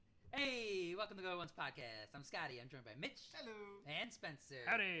welcome to Go Once Podcast. I'm Scotty. I'm joined by Mitch. Hello. And Spencer.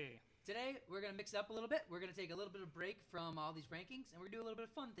 Howdy. Today, we're going to mix it up a little bit. We're going to take a little bit of break from all these rankings, and we're going to do a little bit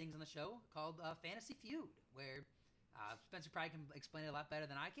of fun things on the show called Fantasy Feud, where Spencer probably can explain it a lot better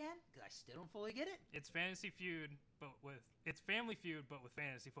than I can, because I still don't fully get it. It's Fantasy Feud, it's Family Feud, but with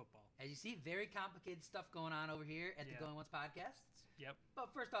fantasy football. As you see, very complicated stuff going on over here at the Yeah. Going Once Podcast. Yep. But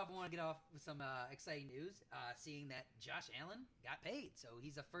first off, I want to get off with some exciting news, seeing that Josh Allen got paid. So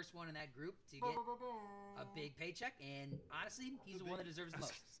he's the first one in that group to get a big paycheck, and honestly, he's the one that deserves the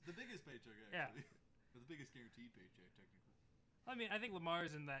most. The biggest paycheck, Yeah. actually. Or the biggest guaranteed paycheck, technically. I mean, I think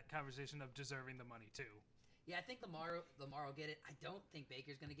Lamar's in that conversation of deserving the money, too. Yeah, I think Lamar will get it. I don't think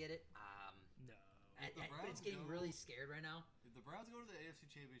Baker's going to get it. No. If the Browns It's getting go- really scared right now. If the Browns go to the AFC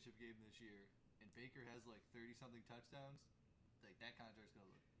Championship game this year and Baker has like 30-something touchdowns, like that contract's going to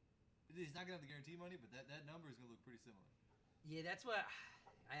look. He's not going to have the guarantee money, but that number is going to look pretty similar. Yeah, that's what.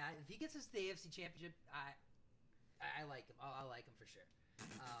 If he gets us to the AFC Championship, I like him. I'll like him for sure.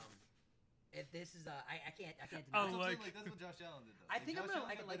 If this is I can't deny. Oh, it. That's what Josh Allen did, though. I think Josh Allen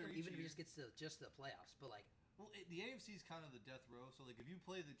I had can like better him even each if he year. just gets to the playoffs. But like, Well, the AFC is kind of the death row. So like, if you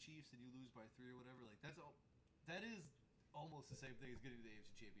play the Chiefs and you lose by 3 or whatever, like that is almost the same thing as getting to the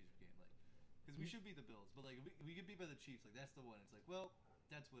AFC Championship game. Like, because we should beat the Bills, but like if we get beat by the Chiefs, like that's the one. It's like, well,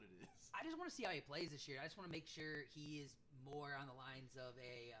 that's what it is. I just want to see how he plays this year. I just want to make sure he is more on the lines of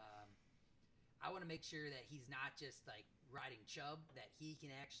a. I want to make sure that he's not just like riding Chubb, that he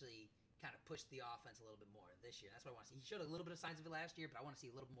can actually kind of push the offense a little bit more this year. That's what I want to see. He showed a little bit of signs of it last year, but I want to see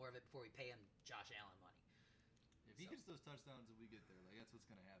a little bit more of it before we pay him Josh Allen money. If he gets those touchdowns and we get there, like that's what's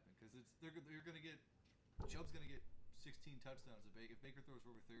going to happen. Because they're going to get Chubb's going to get 16 touchdowns. If Baker throws for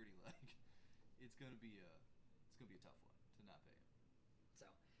over 30, like it's going to be a tough one to not pay him. So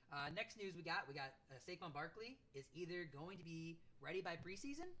next news we got Saquon Barkley is either going to be ready by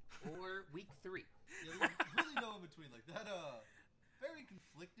preseason or week 3. Yeah, there's really no in between. Like that, very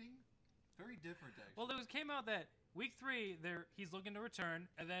conflicting, very different actually. Well, came out that week 3, he's looking to return,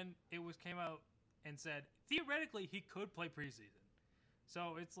 and then came out and said, theoretically, he could play preseason.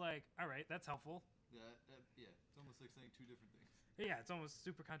 So it's like, all right, that's helpful. Yeah, it's almost like saying two different things. Yeah, it's almost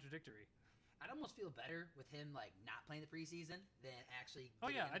super contradictory. I'd almost feel better with him like not playing the preseason than actually. Oh,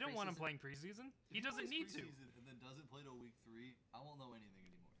 getting yeah, in the I don't want him preseason. playing preseason. If He doesn't plays need to. preseason and then doesn't play till week 3, I won't know anything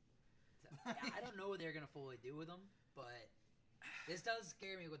anymore. So, yeah, I don't know what they're gonna fully do with him, but this does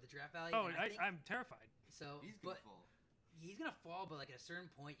scare me with the draft value. Oh, and I think, I'm terrified. so. He's gonna but fall. he's gonna fall, but like at a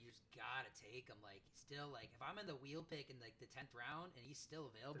certain point, you just gotta take him. Like still, like if I'm in the wheel pick in like the 10th round and he's still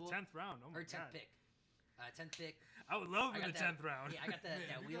The available, 10th round. Oh, my or 10th God. pick, 10th pick. I would love I in got the 10th round. Yeah, I got that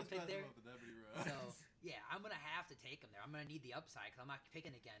Man, wheel you pick guys there. pass him up in that many rounds. So yeah, I'm gonna have to take him there. I'm gonna need the upside because I'm not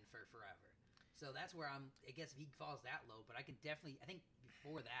picking again for forever. So that's where I guess if he falls that low, but I think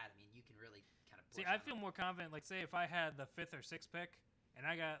before that, I mean, you can really kind of. See, I feel more confident. Like, say if I had the 5th or 6th pick, and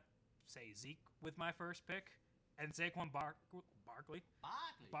I got, say, Zeke with my first pick, and Saquon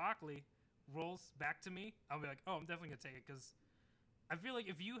Barkley rolls back to me, I'll be like, oh, I'm definitely gonna take it because I feel like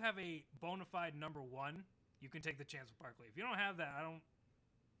if you have a bona fide number 1, you can take the chance with Barkley. If you don't have that, I don't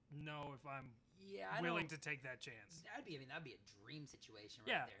know if I'm willing to take that chance. That'd be a dream situation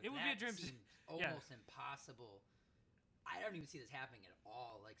Yeah, right there. it would be a That dream seems yeah. almost impossible. I don't even see this happening at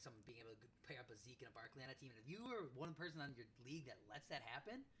all. Like someone being able to pair up a Zeke and a Barkley on a team. And if you were one person on your league that lets that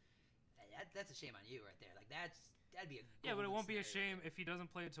happen, that's a shame on you right there. Like that'd be a Yeah, but it golden won't be a scenario shame if he doesn't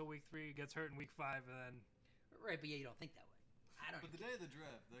play until week 3, gets hurt in week 5, and then right? But yeah, you don't think that way. I don't. But the day of the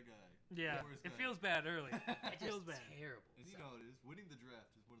draft, that guy. yeah, the worst it guy. feels bad early. It It feels just bad. terrible. And you So- know how it is. Winning the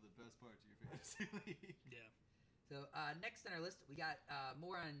draft is one of the best parts of your fantasy league. Yeah. So next on our list, we got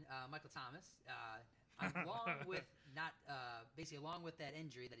more on Michael Thomas, along with along with that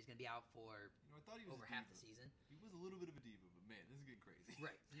injury that he's going to be out for You know, I thought he was over a half the diva. season. He was a little bit of a diva, but man, this is getting crazy.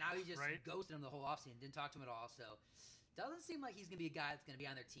 Right. So now he just Right. ghosted him the whole offseason, didn't talk to him at all. So doesn't seem like he's going to be a guy that's going to be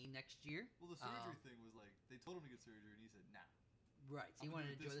on their team next year. Well, the surgery thing was like they told him to get surgery, and he said, "Nah." Right. So he I'm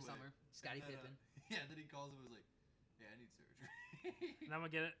wanted gonna to do it enjoy the this way. summer. Scottie And then, Pippen. Yeah, then he calls him and was like, "Yeah, I need surgery." And I'm gonna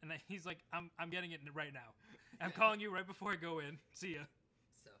get it, and he's like, "I'm getting it right now. I'm calling you right before I go in. See ya."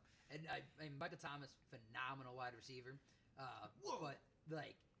 So and Michael Thomas, phenomenal wide receiver. Whoa. But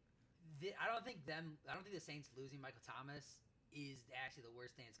like, I don't think the Saints losing Michael Thomas is actually the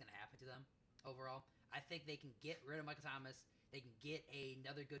worst thing that's going to happen to them overall. I think they can get rid of Michael Thomas. They can get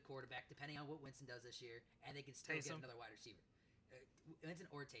another good quarterback, depending on what Winston does this year, and they can still Taysom. get another wide receiver. Winston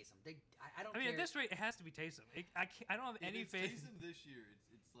or Taysom. I don't. I mean, care. at this rate, it has to be Taysom. I don't have If any it's faith. Taysom this year,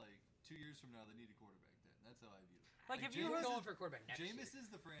 it's like 2 years from now they need a quarterback. Then that's how I view it. Like, if You're you were going for a quarterback next year. Jameis is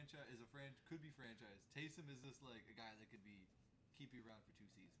could be franchised. Taysom is just like a guy that could keep you around for 2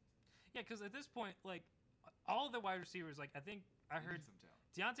 seasons. Yeah, because at this point, like, all of the wide receivers, like, I think I They heard need some talent.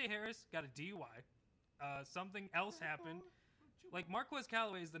 Deontay Harris got a DUI. Something else happened. Like, Marquez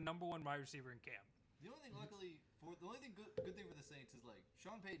Callaway is the number 1 wide receiver in camp. The only thing, good thing for the Saints is like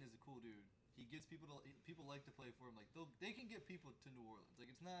Sean Payton is a cool dude. He gets people like to play for him. Like they can get people to New Orleans. Like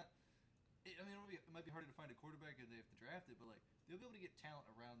it's not. It might be harder to find a quarterback if they have to draft it, but like they'll be able to get talent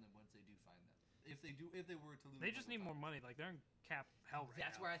around them once they do find them. If they were to lose, They just need more money. Like, they're in cap hell right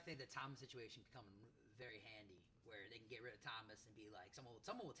That's now. where I think the Thomas situation could come in very handy, where they can get rid of Thomas and be like, someone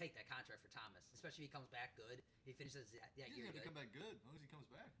will take that contract for Thomas, especially if he comes back good. If he finishes that He year doesn't have to good. come back good as long as he comes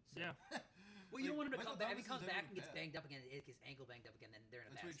back. Yeah. Well, you don't want him to Michael come back. If he Thomas comes has back never and gets been banged up again, gets ankle banged up again, then they're in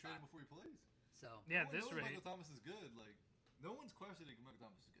a That's why bad you trade spot. him before he plays. So Yeah, No one this knows rate. Michael Thomas is good. Like no one's questioning Michael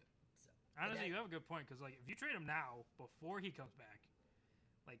Thomas is good. Honestly, that- you have a good point because, like, if you trade him now before he comes back,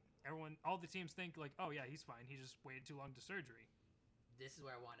 like, all the teams think, like, oh, yeah, he's fine. He just waited too long to surgery. this is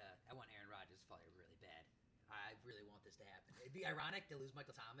where I want Aaron Rodgers to play really bad. I really want this to happen. It'd be ironic to lose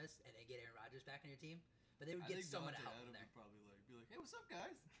Michael Thomas and then get Aaron Rodgers back on your team, but they would I get think someone to Devontae help him Adams there. would probably be like, hey, what's up,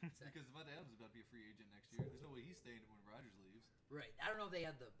 guys? Because Devontae Adams is about to be a free agent next year. There's no way he's staying when Rodgers leaves. Right. I don't know if they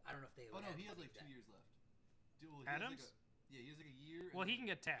had the. I don't know if they. Oh would no, have he has like that. 2 years left. Dude, well, Adams? He has like a year. Well, and he then-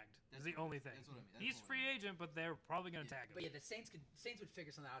 can get tagged. That's the That's what- only thing. that's what I mean. That's He's what I free mean. agent, but they're probably going to Yeah. tag him. But yeah, the Saints would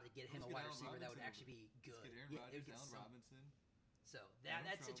figure something out to get him Let's a get wide Allen receiver that would Robinson actually be Let's good. get Aaron Yeah, it Rodgers, would get Allen some- Robinson. So Aaron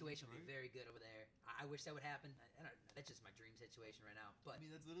that Jones, situation would be right? very good over there. I wish that would happen. I don't, that's just my dream situation right now. But I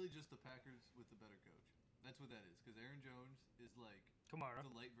mean, that's literally just the Packers with the better coach. That's what that is. Because Aaron Jones is like Kamara.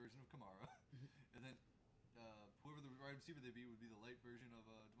 the light version of Kamara, and then whoever the wide receiver they be would be the light version of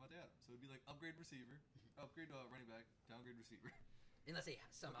Devontae Adams. So it'd be like upgrade receiver, upgrade running back, downgrade receiver. unless they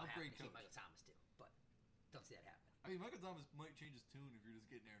somehow happen upgrade to keep coach. Michael Thomas too, but don't see that happen. I mean, Michael Thomas might change his tune if you're just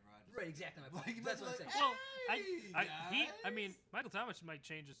getting Aaron Rodgers. Right, exactly. My point. Like, he That's might what I'm be saying. like, Well, I mean, guys. Michael Thomas might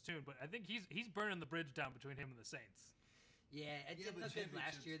change his tune, but I think he's burning the bridge down between him and the Saints. Yeah, it Yeah, didn't but look good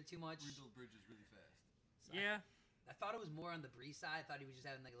last year championships too much. rebuild bridges really fast. So Yeah. I thought it was more on the Breeze side. I thought he was just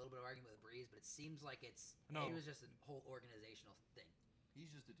having like a little bit of argument with the Breeze, but it seems like it No. was just a whole organizational thing.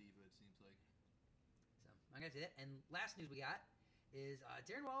 He's just a diva, it seems like. So I'm gonna say that. And last news we got is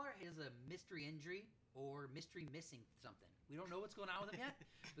Darren Waller has a mystery injury or mystery missing something. We don't know what's going on with him yet.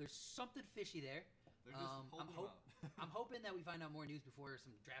 There's something fishy there. They're just I'm holding him out. I'm hoping that we find out more news before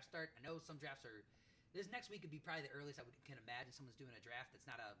some drafts start. I know some drafts are. This next week could be probably the earliest I can imagine someone's doing a draft that's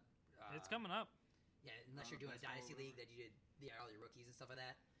not a. It's coming up. Yeah, unless you're doing a best ball dynasty or league that you did all your rookies and stuff like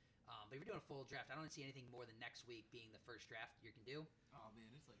that. But if you're doing a full draft, I don't see anything more than next week being the first draft you can do. Oh man,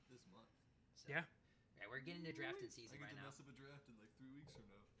 it's like this month. So, Yeah. Yeah, we're getting into drafting season I get right to now. mess up a draft in like 3 weeks from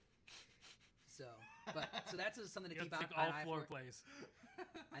now. So that's just something to You keep got to an take all eye floor for. plays.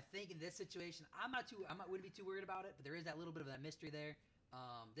 I think in this situation, wouldn't be too worried about it, but there is that little bit of that mystery there.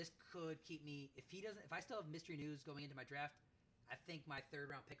 This could keep me if I still have mystery news going into my draft. I think my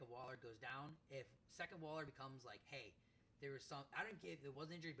third round pick of Waller goes down. If second Waller becomes like, hey, there was it was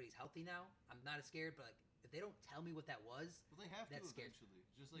injured, but he's healthy now. I'm not as scared, but like if they don't tell me what that was, Well, they have to That's scary. eventually.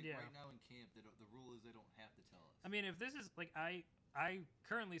 Just like Yeah. right now in camp, the rule is they don't have to tell us. I mean, if this is like I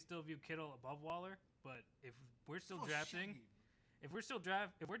currently still view Kittle above Waller, but if we're still Oh, drafting, shame. if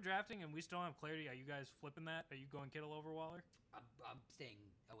we're drafting and we still don't have clarity, are you guys flipping that? Are you going Kittle over Waller? I'm staying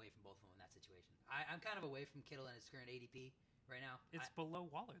away from both of them in that situation. I'm kind of away from Kittle and his current ADP right now. It's below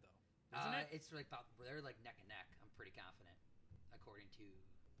Waller though, isn't it? It's like they're like neck and neck. I'm pretty confident, according to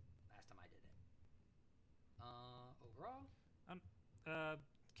last time I did it. Overall,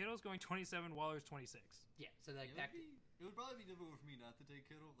 Kittle's going 27, Waller's 26. yeah. So like Yeah, it would probably be difficult for me not to take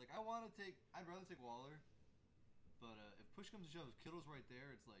Kittle. Like I'd rather take Waller, but if push comes to shove, if Kittle's right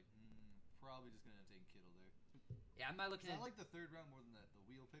there, it's like probably just gonna end up taking Kittle there. yeah, I'm not looking 'Cause at. I like the third round more than the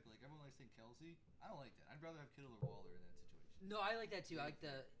wheel pick. Like everyone likes taking Kelsey. I don't like that. I'd rather have Kittle or Waller in that situation. No, I like that too. I like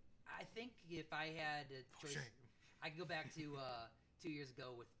the. I think if I had a For choice, shame. I could go back to 2 years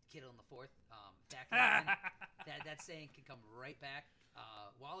ago with Kittle in the fourth. Back then, that saying can come right back.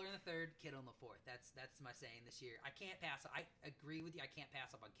 Waller in the third, Kittle in the fourth. That's my saying this year. I can't pass. I agree with you. I can't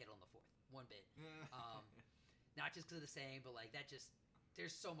pass up on Kittle in the fourth one bit. Not just because of the saying, but like that just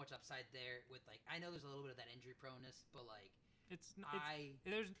there's so much upside there. With like I know there's a little bit of that injury proneness, but like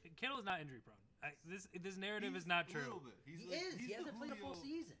Kittle is not injury prone. This narrative He's is not a true. little bit. he like- is. He the hasn't played a full Julio-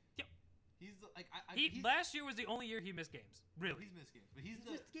 season. He's the like Last year was the only year he missed games. Really. He's missed games, but he's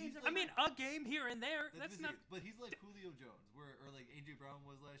missed games the, I mean, a game here and there. That's missed not. games. But he's like Julio Jones, or like AJ Brown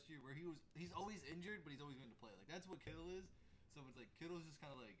was last year, where he's always injured, but he's always going to play. Like that's what Kittle is. So it's like Kittle's just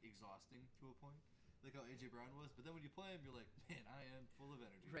kind of like exhausting to a point. like how AJ Brown was. But then when you play him, you're like, man, I am full of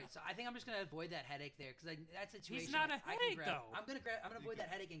energy. Right. So I think I'm just gonna avoid that headache there because that situation. He's not a I can headache grab, though. I'm gonna avoid that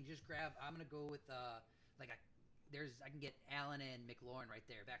headache and just grab. I'm gonna go with like I can get Allen and McLaurin right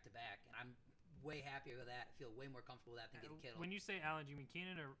there back to back, and I'm way happier with that. I feel way more comfortable with that than getting Kittle. When you say Allen, do you mean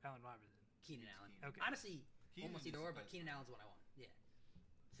Keenan or Allen Robinson? Keenan Allen. Okay. Honestly, Keenan almost is either the or, but best Keenan one. Allen's what I want. Yeah.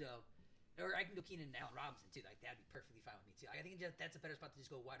 So, or I can go Keenan and Allen Robinson too. Like that'd be perfectly fine with me too. I think that's a better spot to just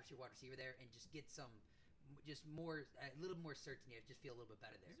go wide receiver there and just get some, just more a little more certainty. I just feel a little bit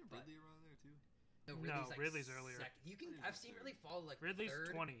better there. Isn't But Ridley around there too? No, Ridley's earlier. You can. Ridley's I've seen third. Ridley fall like Ridley's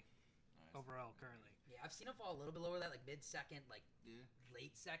third. 20 Nice. overall currently. Yeah, I've seen him fall a little bit lower than that, like mid second, like Yeah.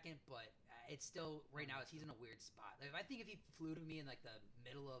 late second, but it's still right now. He's in a weird spot. Like, I think if he flew to me in like the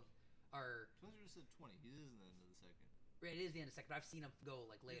middle of, or Spencer just said 20. He is in the end of the second. right, it is the end of second. But I've seen him go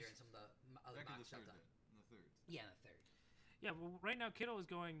like later in some of the other Back in mock the third shots. then. In the third. Yeah, in the third. Yeah, well, right now Kittle is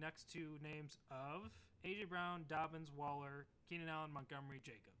going next to names of AJ Brown, Dobbins, Waller, Keenan Allen, Montgomery,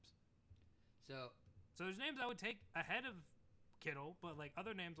 Jacobs. So So there's names I would take ahead of Kittle, but like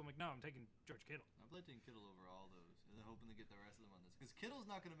other names, I'm like, no, I'm taking George Kittle. I'm taking Kittle over all those, and then hoping to get the rest of them on this. Because Kittle's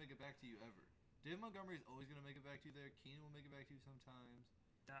not going to make it back to you ever. Dave Montgomery's always going to make it back to you there. Keenan will make it back to you sometimes.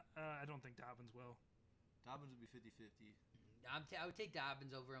 I don't think Dobbins will. Dobbins would be 50-50. I would take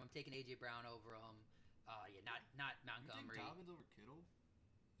Dobbins over him. I'm taking AJ Brown over him. Yeah, not You Montgomery. take Dobbins over Kittle?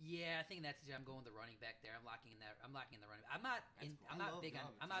 Yeah, I think that's. I'm going with the running back there. I'm locking in that. I'm locking in the running. I'm not. I I'm not love big on.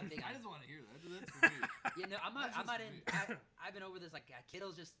 Dobbins. I'm not big I on. just want to hear that. That's for me. Yeah, no, I'm not. That's I'm not just in. me. I've been over this. Like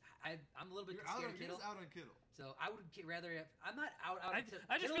Kittle's just. I'm a little bit You're out scared on, of Kittle. you're just out on Kittle. So I would rather. I'm not out. I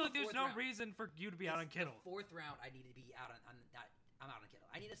just feel like there's no reason for you to be out on Kittle. The fourth round, I need to be out on. I'm out on Kittle.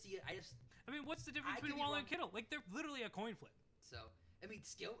 I need to see it. I mean, what's the difference I could between be Waller wrong. and Kittle? Like they're literally a coin flip. So I mean,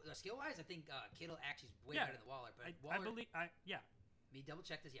 skill wise, I think Kittle actually is way Yeah, better than Waller. But I Waller, believe. Yeah. Let me double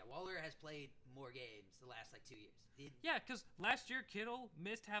check this. Yeah, Waller has played more games the last like 2 years. Yeah, because last year Kittle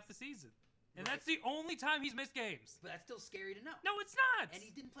missed half the season, and Right. that's the only time he's missed games. But that's still scary to know. No, it's not. And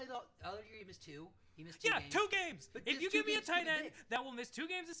he didn't play the other year. He missed two. He missed two Yeah, games. 2 games. But If there's you 2 give me a games to tight be end big. that will miss 2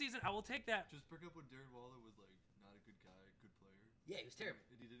 games a season, I will take that. Just bring up when Darren Waller was like not a good guy, good player. Yeah, he was terrible.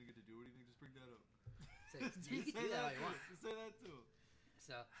 And he didn't get to do anything. Just bring that up. So you can do that all you want. Just say that too.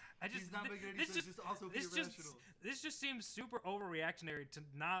 So I just He's not making any sense. Just also be irrational. this just seems super overreactionary to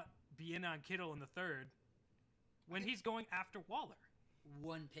not be in on Kittle in the third when he's going after Waller.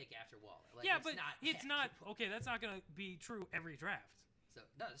 one pick after Waller. Like, Yeah, it's but not it's not okay. That's not going to be true every draft. So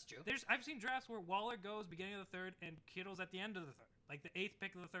no, that's true. I've seen drafts where Waller goes beginning of the third and Kittle's at the end of the third, like the 8th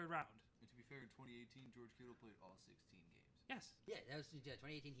pick of the third round. And to be fair, in 2018, George Kittle played all 16 games. Yes, Yeah, that was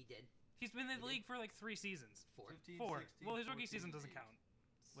 2018. He did he's been in the He league for like 3 seasons. 4. 15, 4. 16, Well, his rookie 14, season and doesn't 8. count.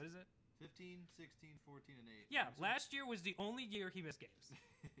 What is it? 15, 16, 14, and 8. Yeah, last year was the only year he missed games.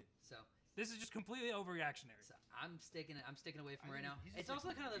 So This is just completely overreactionary. So I'm sticking away from I right think now. he's It's just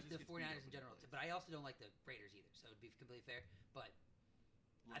also like kind of he the just gets beat 49ers up in in general, the too, but I also don't like the Raiders either. So it'd be completely fair. But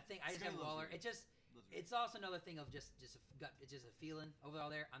I Look, think I just Sky have loves Waller. Raiders. It just Loves Raiders. it's also another thing of just a gut. It's just a feeling overall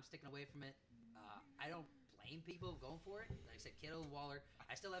there. I'm sticking away from it. I don't blame people going for it. Like I said, Kittle and Waller.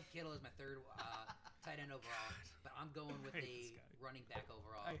 I still have Kittle as my third tight end overall, but I'm going with I hate a this guy. running back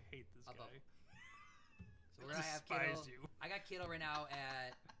overall. I hate this above guy. So where I have Kittle, Despise you. I got Kittle right now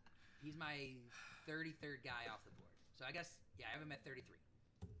at he's my 33rd guy off the board. So I guess I have him at 33.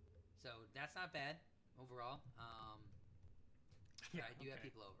 So that's not bad overall. Yeah, I do have okay.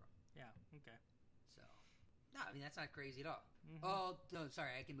 people over him. Yeah. Okay. So no, I mean that's not crazy at all. Mhm. Oh no,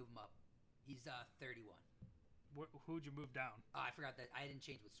 sorry, I can move him up. He's 31. Who'd you move down? Oh, I forgot that I didn't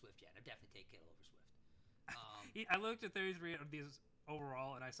change with Swift yet. I'd definitely take Kittle over Swift. I looked at 33 of these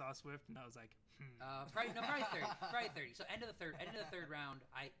overall, and I saw Swift, and I was like, Probably 30. Probably 30. So end of the third round.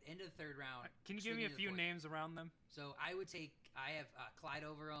 End of the third round. Can you give me a swinging into the few fourth. names around them? So I would take. I have Clyde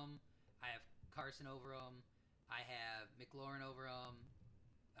over him. I have Carson over him. I have McLaurin over him.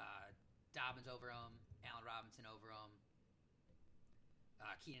 Dobbins over him. Allen Robinson over him.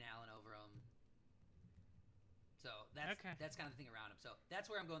 Keenan Allen over him. So that's Okay. that's kind of the thing around him. So that's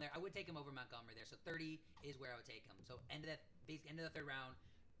where I'm going there. I would take him over Montgomery there. So 30 is where I would take him. So end of the third round,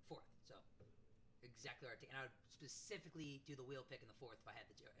 fourth. So exactly where I take. And I would specifically do the wheel pick in the fourth if I had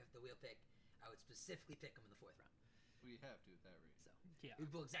the wheel pick. I would specifically pick him in the fourth round. Well, you have to at that rate. So Yeah. it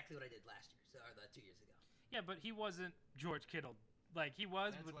would be exactly what I did last year, or the 2 years ago. Yeah, but he wasn't George Kittle. Like, he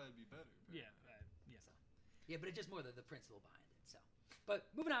was, That's but... why it'd be better. Yeah. So, yeah, but it's just more the principle behind it. So, but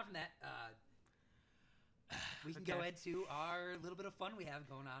moving on from that, we can go Okay. into our little bit of fun we have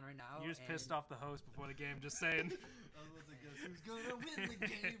going on right now. You just and- pissed off the host before the game, just saying. I was like, guess who's gonna win the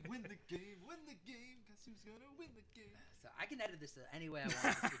game? Win the game. Win the game. Guess who's gonna win the game? So I can edit this any way I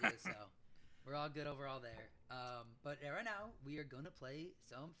want it to do. So We're all good overall there. But right now, we are going to play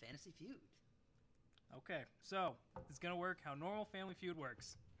some Fantasy Feud. Okay, so it's going to work how normal Family Feud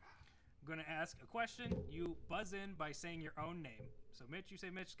works. I'm going to ask a question. You buzz in by saying your own name. So, Mitch, you say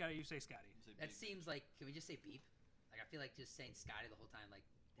Mitch. Scotty, you say Scotty. That seems like, can we just say beep? Like, I feel like just saying Scotty the whole time, like,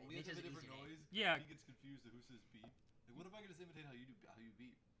 Well, we Mitch have is a an different easier name. noise. Yeah. He gets confused at who says beep. Like, what if I could just imitate how you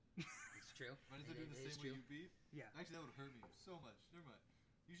beep? It's true. If I just It doing the is same way true. you beep? Yeah. Actually, that would hurt me so much. Never mind.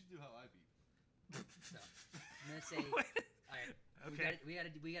 You should do how I beep. So, I'm going to say, all right. Okay. We got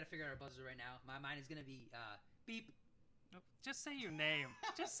to figure out our buzzer right now. My mine is going to be beep. Just say your name.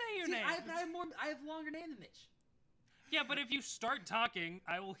 Just say your See, name. I have longer name than Mitch. Yeah, but if you start talking,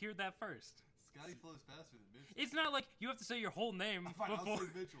 I will hear that first. Scotty flows faster than Mitch. It's not like you have to say your whole name Fine, before. I'll say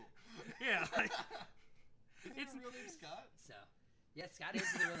Mitchell. Yeah. Like, Isn't It's- your real name Scott? So, yeah, Scotty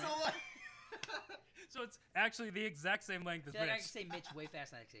is the real So name. what? so it's actually the exact same length as I feel like I Mitch. can say Mitch way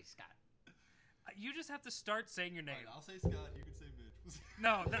faster than I can say Scott. You just have to start saying your name. Fine, I'll say Scott. You can say Mitch.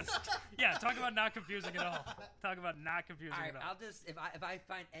 No, that's yeah. Talk about not confusing at all. Talk about not confusing All right, at all. I'll just if I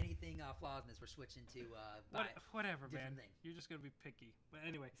find anything flaws in this, we're switching to Whatever, man. different thing. You're just gonna be picky. But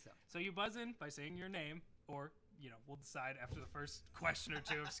anyway, So so you buzz in by saying your name, or we'll decide after the first question or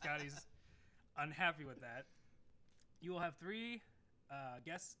two if Scotty's unhappy with that. You will have three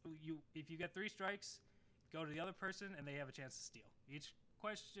guess. If you get 3 strikes, go to the other person and they have a chance to steal. Each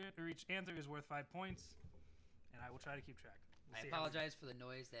question or each answer is worth 5 points, and I will try to keep track. We'll I see how we- apologize for the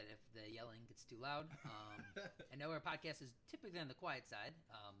noise that if the yelling gets too loud. I know our podcast is typically on the quiet side.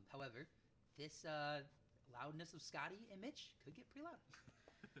 However, this loudness of Scotty and Mitch could get pretty loud.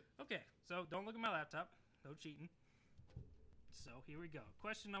 Okay, so don't look at my laptop. No cheating. So here we go.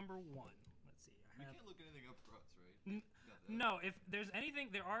 Question number 1. Let's see. We I have can't look anything up for us, right? N- Got that. no. If there's anything,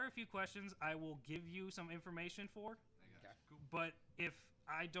 there are a few questions I will give you some information for. I got you. Cool. But if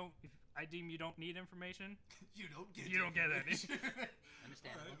I deem you don't need information, You don't get You don't get any.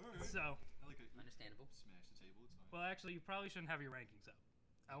 Understandable. All right. so I like it. Understandable. Smash the table. It's fine. well, actually, you probably shouldn't have your rankings up.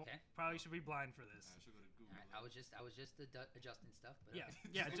 Okay. Probably should be blind for this. I should go to Google. All right, I was just adjusting stuff, but Yeah,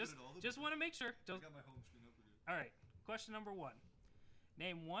 okay. yeah. Just Just open it all the just way. want to make sure. I Don't, got my home screen up again. all right. Question number 1.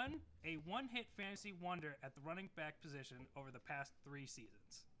 Name a one-hit fantasy wonder at the running back position over the past 3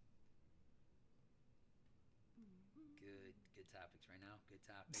 seasons. Good topics right now. Good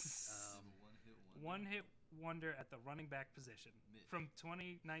topics. One-hit wonder at the running back position Mitch. from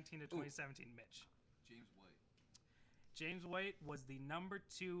 2019 to 2017. Mitch. James White. James White was the number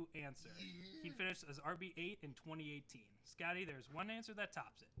 2 answer. He finished as RB8 in 2018. Scotty, there's one answer that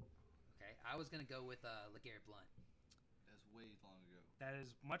tops it. Okay, I was gonna go with LeGarrette Blunt. That's way long ago. That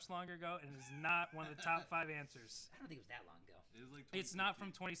is much longer ago and is not one of the top 5 answers. I don't think it was that long ago. It is like. It's not from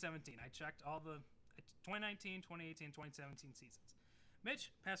 2015. 2017. I checked all the 2019, 2018, 2017 seasons.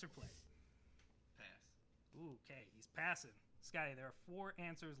 Mitch, pass or play? Pass. Ooh, okay, he's passing. Scotty, there are 4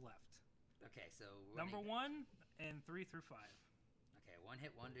 answers left. Okay, so Number running- 1 and 3 through 5. Okay, one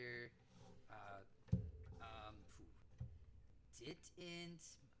hit wonder. Didn't.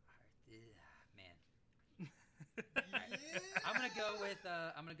 Man, I'm gonna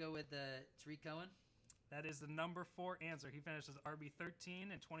go with Tariq Cohen. That is the number 4 answer. He finished as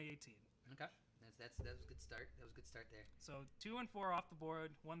RB13 in 2018. Okay, that was a good start. That was a good start there. So 2 and 4 off the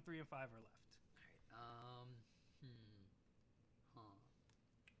board. 1, 3, and 5 are left. All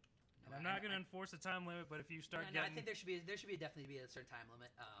right. And I'm not going to enforce a time limit, but if you start No, I getting, think there should definitely be a certain time limit.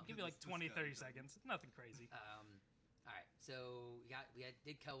 I'll give you like This 20, guy 30 doesn't. seconds. Nothing crazy. All right, so we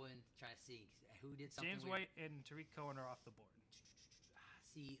did Cohen trying to see who did something. James weird. White and Tariq Cohen are off the board.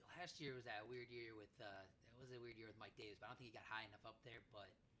 See, last year was that weird year with that was a weird year with Mike Davis, but I don't think he got high enough up there. But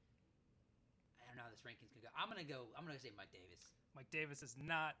I don't know how this ranking's gonna go. I'm gonna say Mike Davis. Mike Davis is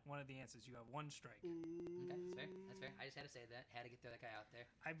not one of the answers. You have 1 strike. Okay, that's fair. That's fair. I just had to say that. Had to get that guy out there.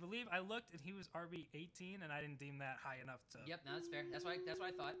 I believe I looked and he was RB18, and I didn't deem that high enough to. Yep, no, that's fair. That's what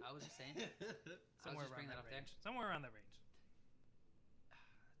I thought. I was just saying. Somewhere just around bringing that that up there. range. Somewhere around that range.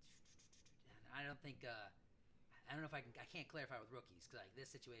 I don't think. I don't know if I can't clarify with rookies because like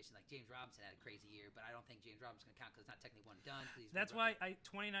this situation, like James Robinson had a crazy year, but I don't think James Robinson's gonna count because it's not technically one and done. That's why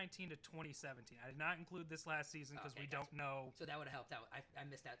 2019 to 2017. I did not include this last season because Okay, we don't know. So that would have helped out. I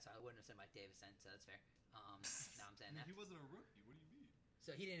missed that, so I wouldn't have said Mike Davis then. So that's fair. Now I'm saying that. He wasn't a rookie. What do you mean?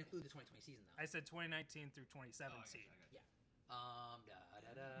 So he didn't include the 2020 season though. I said 2019 through 2017 Oh, I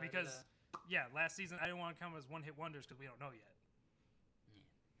got you. because last season I didn't want to come as one-hit wonders because we don't know yet.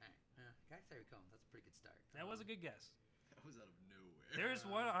 All right. Guys, Terry Combs. That's a pretty good start. That was a good guess. That was out of nowhere. There's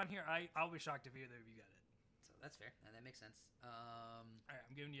one on here. I'll be shocked if either of you got it. So that's fair. That makes sense. All right,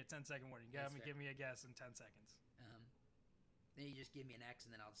 I'm giving you a 10-second warning. You got That's me. fair. Give me a guess in 10 seconds. Then you just give me an X,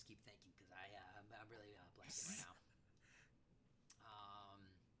 and then I'll just keep thinking because I'm really blanking right now.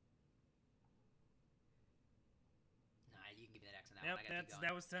 Nah, you can give me that X on that Yep, one. I gotta keep going.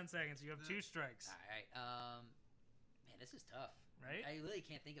 that was 10 seconds. You have 2 strikes. All right. Man, this is tough. Right? I really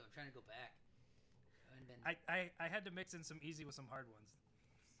can't think of. I'm trying to go back. I had to mix in some easy with some hard ones.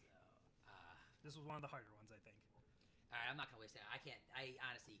 So, This was one of the harder ones, I think. all right, I'm not gonna waste it. I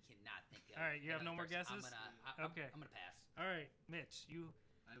honestly cannot think of. All right, you have no more person. guesses? Okay. I'm gonna pass. All right, Mitch,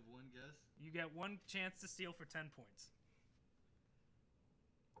 I have one guess. you get one chance to steal for 10 points.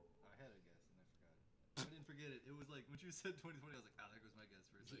 I had a guess and I forgot it. I didn't forget it. It was like when you said 2020, I was like, oh, there goes my guess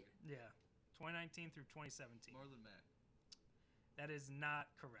for a second. Yeah, 2019 through 2017. Marlon Mack. That is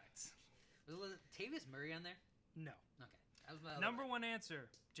not correct. Was Tavius Murray on there? No. Okay. That was my Number one answer,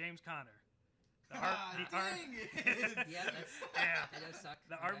 James Conner. Dang it! Yeah, Yeah. that does suck.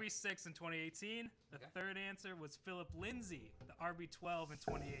 The Okay. RB6 in 2018. The Okay. third answer was Philip Lindsay, the RB12 in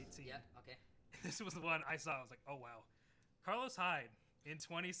 2018. Yeah. Okay. This was the one I saw. I was like, oh, wow. Carlos Hyde in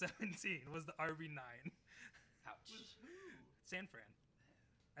 2017 was the RB9. Ouch. San Fran.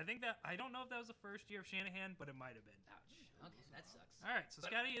 I don't know if that was the first year of Shanahan, but it might have been. Ouch. Okay, that sucks. All right, so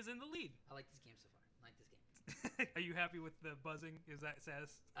Scotty is in the lead. I like this game so far. I like this game. Are you happy with the buzzing? Is that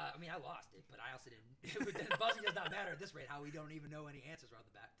says? I mean, I lost it, but I also didn't. The buzzing does not matter at this rate. How we don't even know any answers right off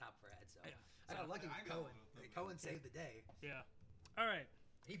the top of our head. So Yeah. I got lucky I with got Cohen. one of them. Cohen saved the day. Yeah. All right.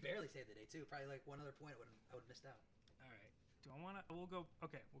 He barely saved the day too. Probably like one other point I would have missed out. All right. Do I want to? We'll go.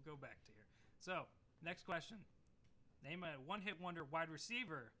 Okay, we'll go back to here. So, next question. Name a one-hit wonder wide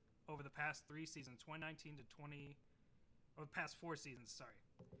receiver over the past 3 seasons, 2019 to 20, or the past 4 seasons. Sorry,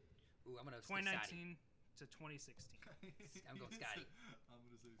 Ooh, I'm gonna say Scotty. 2019 to 2016. I'm going Scotty. I'm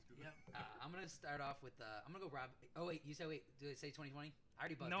gonna say Scotty. Yep. I'm gonna start off with. I'm gonna go Rob. Oh wait, you said wait. Did it say 2020? I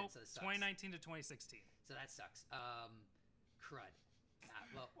already buzzed Nope. it, so this sucks. 2019 to 2016. So that sucks. Crud.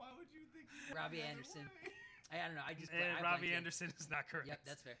 Well, Why would you think? You'd Robbie go the other Anderson. way? I don't know. I just. And I Robbie blanked Anderson is not correct. Yep,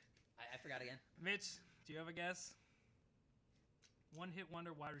 that's fair. I forgot again. Mitch, do you have a guess? One-hit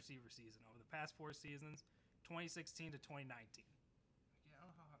wonder wide receiver season over the past 4 seasons, 2016 to 2019. Yeah, I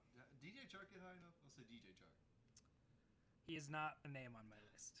don't know how. DJ Chark get high enough? I'll say DJ Chark. He is not a name on my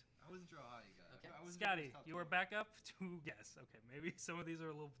list. I wasn't sure how high he got. Okay. I wasn't Scotty, sure if it was top you are 12. back up to guess. Okay, maybe some of these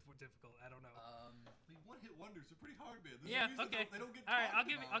are a little more difficult. I don't know. I mean, one-hit wonders are pretty hard, man. There's Yeah. a reason Okay. They don't get All right. talked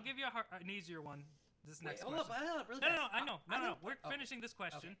I'll about. give you an easier one. This Wait, next hold question. up, really No, fast. I know. No. We're Okay. finishing this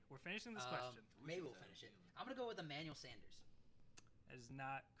question. Okay. We're finishing this question. Maybe we'll finish it. I'm gonna go with Emmanuel Sanders. That is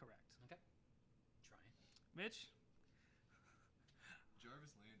not correct. Okay. Trying. Mitch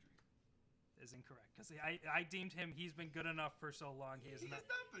Jarvis Landry. is incorrect because I deemed him. He's been good enough for so long. He is He's not.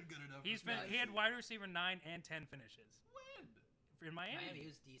 not been good enough. He's for been. He had fantasy. wide receiver 9 and 10 finishes When? in Miami. Miami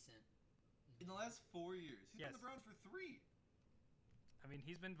was decent. In the last 4 years. He's Yes. been the Browns for 3. I mean,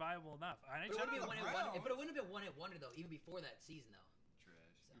 he's been viable enough. I But it wouldn't be the one hit wonder. Browns. But it wouldn't have been one hit wonder though, even before that season though. Trash.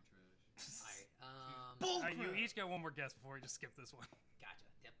 So. You're trash. All right. Bull All right, you crap. each get one more guess before we just skip this one. Gotcha.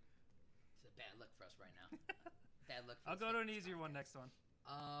 Yep. It's a bad look for us right now. Bad look. For I'll us go to for an this easier one podcast. next one.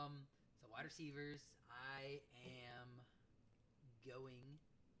 So wide receivers, I am going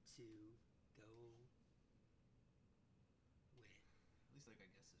to go with. At least I got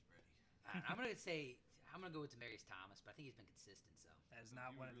guesses ready. I'm gonna go with Demaryius Thomas, but I think he's been consistent. So That is So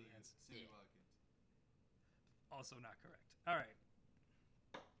not you one were of the really answers. Sammy Yeah. Watkins. Also not correct. All right.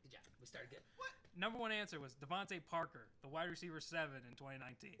 good job. We started good. Number one answer was Devontae Parker, the wide receiver 7 in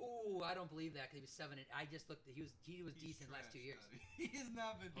 2019. Ooh, I don't believe that because he was 7. I just looked. He was He's decent trash, last 2 years. Scotty. He has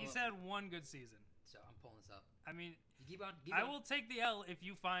not been. He's good. had one good season. So I'm pulling this up. I mean, You keep on. I will take the L if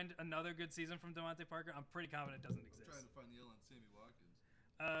you find another good season from Devontae Parker. I'm pretty confident it doesn't I'm exist. trying to find the L on Sammy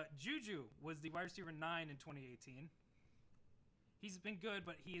Watkins. Juju was the wide receiver 9 in 2018. He's been good,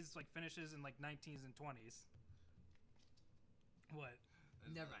 but he is like finishes in like 19s and 20s. What? That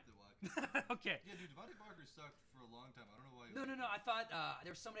is Never not mind. the Watkins. Okay. Yeah, dude, Devontae Parker sucked for a long time. I don't know why. No. I thought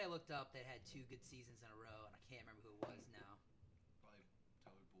there was somebody I looked up that had 2 good seasons in a row, and I can't remember who it was now. Probably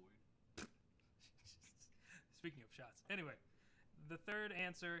Tyler Boyd. Speaking of shots. Anyway, the third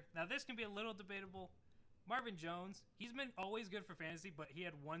answer. Now, this can be a little debatable. Marvin Jones, he's been always good for fantasy, but he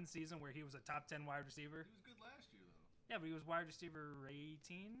had one season where he was a top 10 wide receiver. He was good last year though. Yeah, but he was wide receiver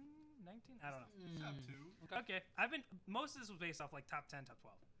 18, 19? I don't know. Top Mm. 2. Okay. Most of this was based off like top 10, top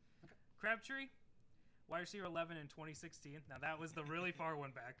 12. Okay. Crabtree, wide receiver 11 in 2016. Now, that was the really far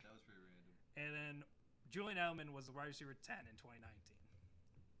one back. That was pretty random. And then Julian Edelman was the wide receiver 10 in 2019.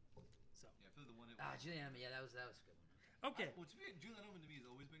 So, Yeah, for the one hit. Julian. Yeah, that was a good one. okay. Well, to me, Julian Edelman to me has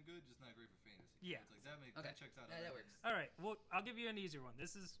always been good, just not great for fantasy. Yeah. It's like that Okay. that checks out. Yeah, that works. All right. Well, I'll give you an easier one.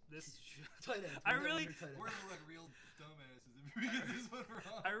 This. Tight end. I really- We're gonna look like real dumbasses if we get this one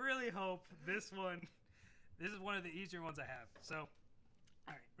wrong. I really hope this one. This is one of the easier ones I have. So,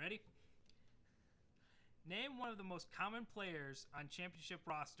 all right, ready? Name one of the most common players on championship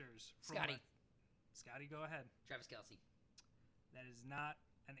rosters. Scotty. Scotty, go ahead. Travis Kelce. That is not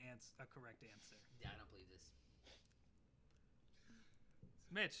a correct answer. Yeah, I don't believe this.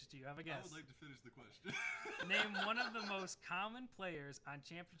 Mitch, do you have a guess? I would like to finish the question. Name one of the most common players on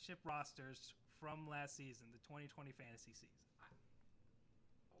championship rosters from last season, the 2020 fantasy season.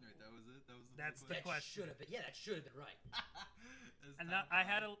 Right, that was it. That was the. That's full the question. Should have been. Yeah, that should have been right. That's And top I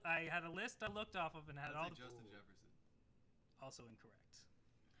had five. a list I looked off of and had I'd all say the Justin Jefferson. also incorrect.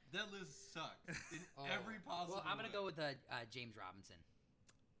 That list sucks in Oh. every possible. Well, I'm gonna way. go with James Robinson.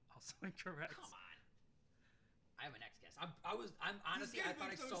 Also incorrect. Come on. I have my next guess. I'm honestly. game I thought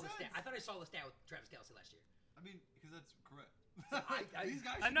I makes no saw the stat. sense. I thought I saw the stat with Travis Kelce last year. I mean, because that's correct. I- These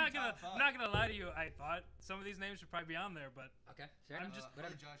guys. I'm should not be gonna top five. I'm not gonna lie to you. I thought some of these names should probably be on there, but Okay, fair I'm enough. just-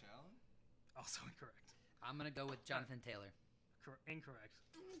 Whatever. Probably Josh Allen. also incorrect. I'm gonna go with Jonathan Taylor. Incorrect.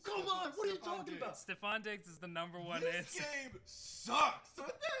 Come on, what are you Stephon talking Diggs. about? Stephon Diggs is the number one This answer. game sucks.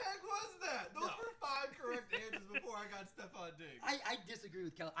 What the heck was that? Those No. were 5 correct answers before I got Stephon Diggs. I disagree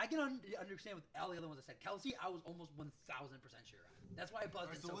with Kelce. I can understand with all the other ones I said. Kelce, I was almost 1,000% sure on. That's why I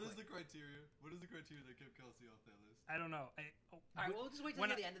buzzed Alright, it so so what is quick. the criteria? What is the criteria that kept Kelsey off that list? I don't know. All right, well, we'll just wait till when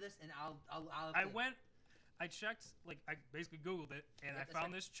the end of this, and I'll I checked, like, I basically Googled it, and Yeah, I that's found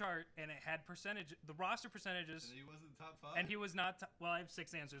fine. this chart, and it had the roster percentages, And he wasn't top 5. and he was not, well, I have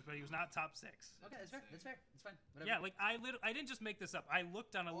 6 answers, but he was not top 6. Okay, that's fair. That's fair. That's fine. Whatever. Yeah, like, I didn't just make this up. I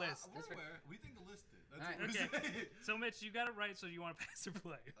looked on a Well, list. we're That's fair. aware. We think the list did. That's Alright. what we're Okay. saying. So, Mitch, you got it right, so you want to pass or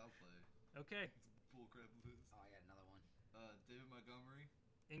play? I'll play. Okay, It's a bullcrap list. Oh, I got another one. David Montgomery.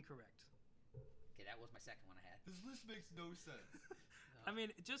 incorrect. Okay, that was my second one I had. This list makes no sense. I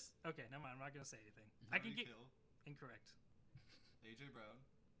mean, okay, never mind. I'm not going to say anything. I can Tyreek get Hill, incorrect. AJ Brown.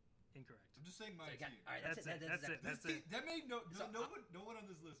 Incorrect. I'm just saying my So I got- team. all right, That's it. That's it. This That's it. team, that made no So, no one on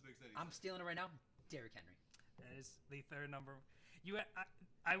this list makes any I'm sense. stealing it right now. Derrick Henry. That is the third number.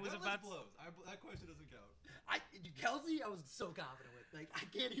 I was That about. list blows. That question doesn't count. Kelsey, I was so confident with. Like, I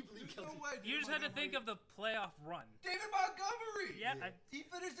can't even believe There's no Kelsey. way. You David just had to think Montgomery- of the playoff run. David Montgomery. Yeah, Yeah. He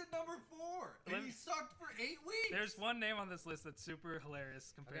finished at number 4, and Let he me- sucked for 8 weeks. There's one name on this list that's super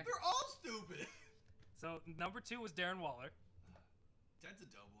hilarious compared. Okay. They're all stupid. So number 2 was Darren Waller. That's a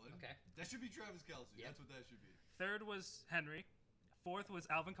dumb one. Okay. That should be Travis Kelce. Yep. That's what that should be. Third was Henry. Fourth was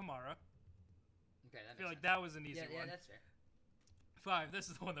Alvin Kamara. Okay, that I feel makes like that was an sense. easy Yeah, one. that's fair. 5. This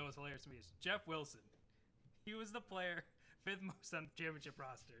is the one that was hilarious to me. Is Jeff Wilson. He was the player 5th most on championship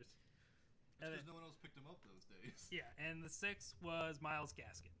rosters. And Because then- no one else picked him up those days. yeah, and the 6th was Miles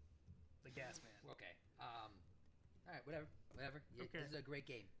Gaskin, the Gas Man. Okay. All right, whatever. Yeah, Okay. This is a great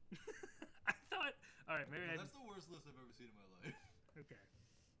game. I thought. All right, maybe I. That's the worst list I've ever seen in my life. Okay.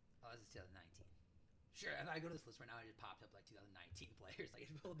 Oh, this is 2019. Sure, if I go to this list right now, it just popped up like 2019 players. Like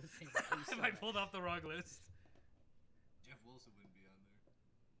it's pulled the same. If I pulled off the wrong list. Jeff Wilson wouldn't be on there.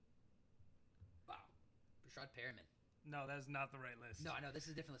 Wow. Rashad Perriman. No, that's not the right list. No, I know this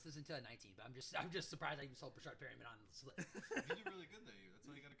is a different list. This is in 2019, but I'm just surprised I even saw Rashad Perriman on this list. He did really good that year. That's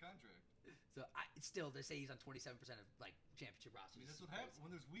why he got a contract. So still, they say he's on 27% of like championship I rosters. mean, that's what happens when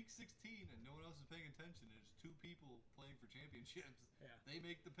there's week 16 and no one else is paying attention. And there's 2 people playing for championships. Yeah. They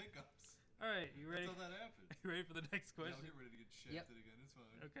make the pickups. All right, you ready? That's how that happens. You ready for the next Yeah, I'll question? get ready to get shafted again. It's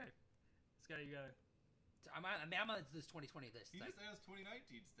fine. Okay. Scotty, you got it. So I'm on this 2020 list. He Like, just asked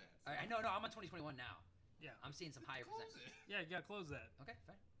 2019 stats. I know, I'm on 2021 now. Yeah. I'm seeing some higher Close percent. it. Yeah, you gotta close that. Okay,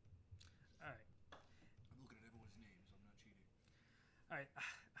 fine. All right. I'm looking at everyone's names. I'm not cheating. All right.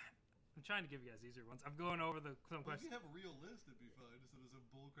 I'm trying to give you guys easier ones. I'm going over some Well, if you questions. have a real list, it'd be fine. Instead of some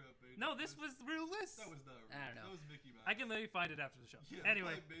bullcrap made. No, up this list. was the real list. That was not real. I don't know. That was Mickey Mouse. I can let you find it after the show. Yeah,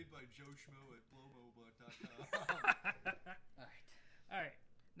 Anyway. it's probably made by Joe Schmo at blowmobile.com. All right. All right.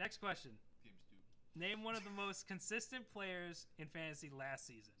 Next question. Game stupid. Name one of the most consistent players in fantasy last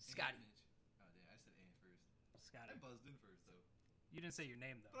season. Scotty. Oh, yeah, I said Ant first. Scotty. I buzzed in first, though. You didn't say your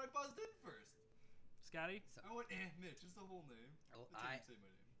name though. But I buzzed in first. Scotty. So, I went Ant Mitch. It's the whole name. Oh, That's how you say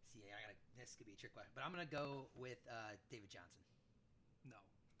my name. see, this could be a trick question, but I'm gonna go with David Johnson. No.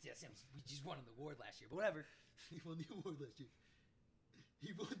 Yeah, Sam, we just won the award last year, but whatever. He won the award last year.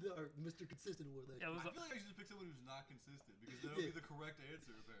 He won our Mr. Consistent award last Yeah, year. it was I feel like I should just pick someone who's not consistent because that would be the correct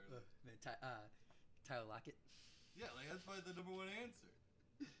answer, apparently. Man, Tyler Lockett. Yeah, like that's probably the number 1 answer.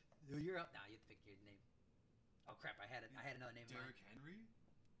 You're up now. You have to pick your name. Oh crap! I had another name. in mind. Derrick Henry?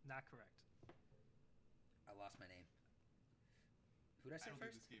 not correct. I lost my name. Who did I I say don't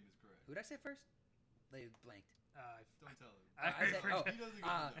first? think this game is correct. Who did I say first? They blanked. Don't tell him. I I said- forgot. He doesn't get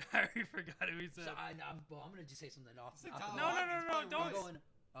uh, to know. I already forgot who he said. So I'm gonna just say something off. Say off Tyler the No, top. no, Lockett, no, it's no, probably don't. I'm worse. going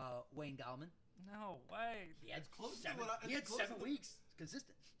Wayne Gallman. No, why? He had close to seven. what I- He had it's close 7 to- weeks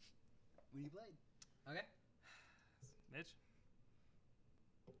consistent when he played. Okay. Mitch?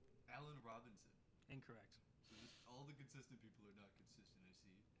 Allen Robinson. Incorrect. So just all the consistent people are not consistent. I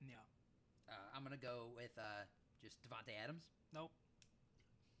see. Yeah. I'm gonna go with just Devontae Adams. Nope.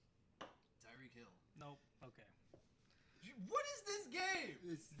 Tyreek Hill. Nope. Okay. What is this game?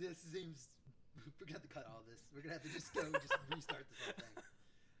 This seems. We're gonna have to cut all this. We're gonna have to just restart this whole thing.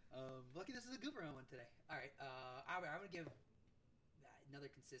 Lucky this is a Goober one today. All right. I'm gonna give another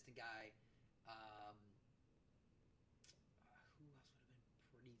consistent guy. Who else would have been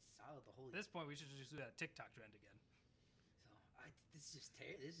pretty solid the whole At this point, we should just do that TikTok trend again. So this is just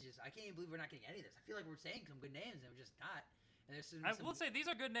This is just. I can't even believe we're not getting any of this. I feel like we're saying some good names and we're just not. And there's some. I will say these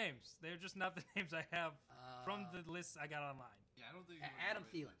are good names. They're just not the names I have from the list I got online. Yeah, I don't think. Adam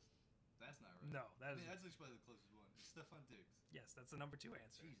Thielen. That's not right. No, that I is. mean, that's actually the closest one. It's Stephon Diggs. Yes, that's the number 2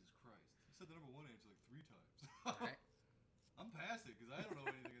 answer. Jesus Christ. You said the number 1 answer like 3 times. All right. I'm passing because I don't know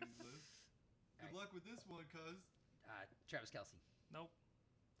anything in these lists. Good luck with this one, cuz. Travis Kelce. Nope.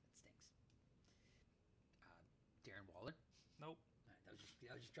 That stinks. Darren Waller. Nope. All right, I was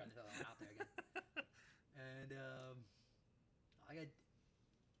just trying to throw that one out there again. And I got.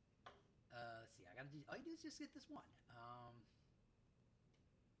 Let's see. I gotta do. All you do is just get this one.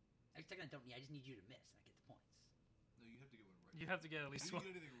 Actually, I don't need. I just need you to miss, and I get the points. No, you have to get one right. You have to get at You least didn't one.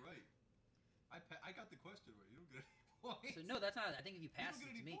 get anything right. I got the question right. You don't get any points. So no, that's not. I think if you You pass don't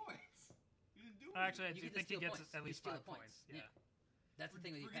it get to any me, points. You didn't do it. Actually, I You do get to think he steal gets points. at You least steal 5 the points. points. Yeah. that's the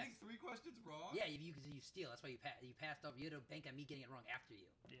thing when you We're pass. getting 3 questions wrong. Yeah, because you steal. That's why you passed over. You had to bank on me getting it wrong after you.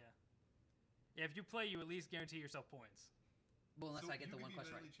 Yeah. Yeah, if you play, you at least guarantee yourself points. Well, unless So I get the you one can be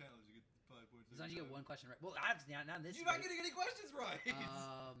question right. mentally challenged. You get 5 points. As long as every you get time. one question right. Well, obviously not in this. You're not rate. getting any questions right.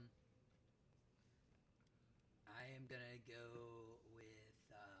 I am gonna go with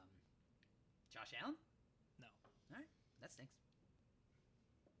Josh Allen. No. All right, that stinks.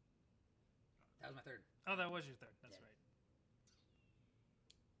 That was my third. Oh, that was your third. That's Yeah. right.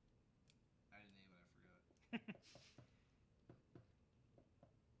 I didn't name it. I forgot.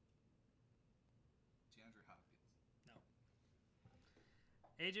 DeAndre Hopkins.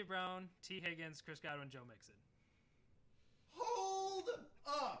 AJ Brown, T. Higgins, Chris Godwin, Joe Mixon. Hold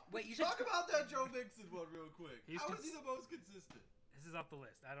up. Wait, you Talk about that Joe Mixon one real quick. He's How is he the most consistent? This is off the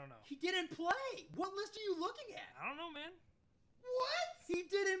list. I don't know. He didn't play. What list are you looking at? I don't know, man. What? He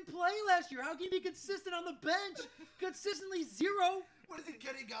didn't play last year. How can he be consistent on the bench? Consistently 0. What is it?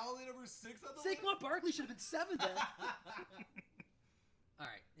 Kenny Galladay number 6 on the Saquon Barkley should have been 7 then. All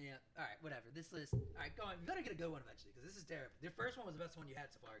right, yeah, all right, whatever. This list, all right, go on. You better get a good one eventually because this is terrible. The first one was the best one you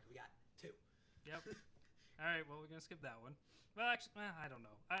had so far. We got 2. Yep. All right, well, we're going to skip that one. Well, actually, I don't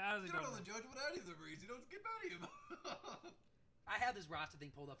know. I honestly You don't don't know. know the judge what any of them reads. You don't skip any of them. I have this roster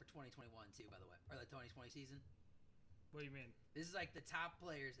thing pulled up for 2021 too, by the way, or the 2020 season. What do you mean? This is like the top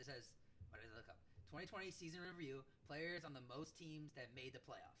players. It says, what did I look up? 2020 season review, players on the most teams that made the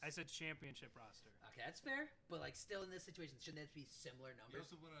playoffs. I said championship roster. Okay, that's fair, but like still in this situation, shouldn't that be similar You numbers?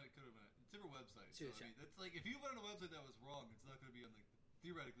 also went on, it could have been a different website. Sure, So, sure. I mean, that's like, if you went on a website that was wrong, it's not going to be on, like,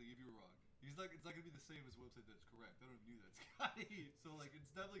 theoretically, if you were wrong. It's not going to be the same as a website that's correct. I don't know if you knew that, Scotty. So, like, it's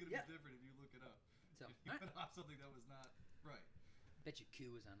definitely going to Yeah. be different if you look it up. So, If you went off something that was not right. bet you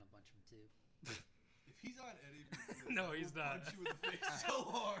Q was on a bunch of them too. If he's on any of your lists, No, I he's will not. punch you in the face so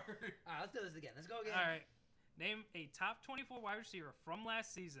hard. All right, let's do this again. Let's go again. All right. Name a top 24 wide receiver from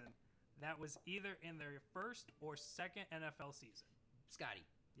last season that was either in their first or second NFL season. Scotty,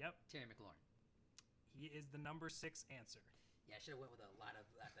 Yep. Terry McLaurin. He is the number 6 answer. Yeah, I should have went with a lot of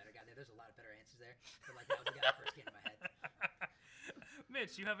that better guy there. There's a lot of better answers there, but like that was the guy that first came to my head.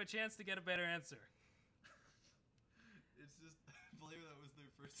 Mitch, you have a chance to get a better answer. It's just a player that was their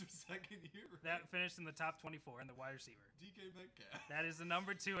first or second year. Right? That finished in the top 24 in the wide receiver. DK Metcalf. That is the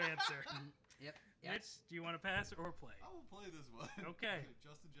number 2 answer. Yep. Mitch, do you want to pass or play? I will play this one. Okay.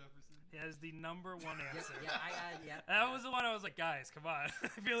 Justin Jefferson. That is the number 1 answer. Yeah. That was the one I was like, guys, come on. I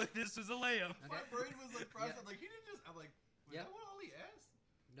feel like this was a layup. Okay. My brain was like fresh. Yeah. I'm like, he didn't just. I'm like, was Yep. that what all he asked?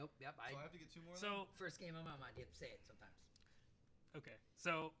 Nope. Yep. So I have to get 2 more. So, First game on my mind. You have to say it sometimes. okay.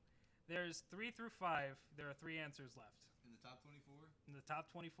 So, there's 3 through 5. There are 3 answers left. in the top 24, In the top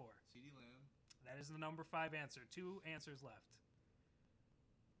 24. CeeDee Lamb. That is the number 5 answer. 2 answers left.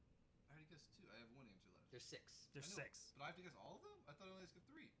 I already guessed 2. I have 1 answer left. There's 6. There's I know, 6. But I have to guess all of them? I thought I only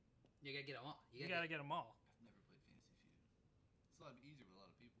skipped 3. You gotta get them all. You gotta get them all. I've never played Fantasy Feud. It's a lot easier with a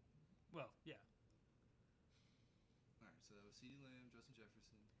lot of people. Well, yeah. Alright, so that was CeeDee Lamb,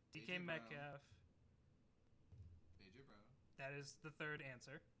 DK A.J. Metcalf. A.J. Brown. That is the third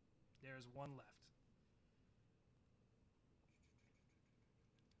answer. There is one left.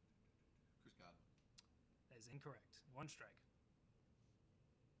 Chris Godwin. That is incorrect. One strike.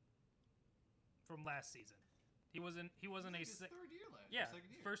 From last season. He wasn't He was a like his third year last yeah, second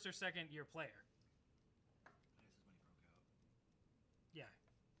year. first or second year player. This is when he broke out. Yeah.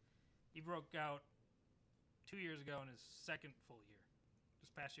 He broke out 2 years ago in his second full year. This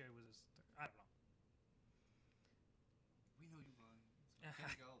past year was his I don't know. We know you won.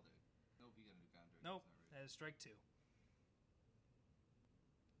 Kenny Galladay. Nope, he got a new contract. Nope. That's not right. That is strike 2.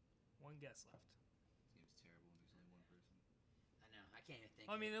 One guess left. This game's terrible when there's only one person. I know. I can't even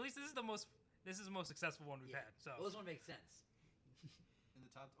think. Well, I mean, at least this is the most successful one we've had. So Well, this one makes sense. In the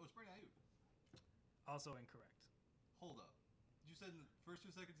top. Oh, it's Brandon Ayuk. also incorrect. Hold up. You said in the first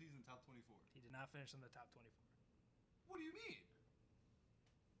or second season, top 24. He did not finish in the top 24. What do you mean?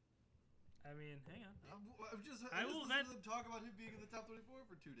 I mean, hang on. I'm just. I I just will listened bet- to them talk about him being in the top 24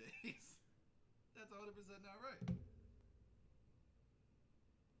 for 2 days. That's 100% not right.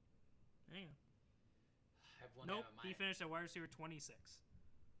 Hang on. I have one Nope, down in he mind. finished at wide receiver 26.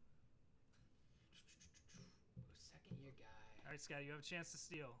 Second year guy. All right, Scott, you have a chance to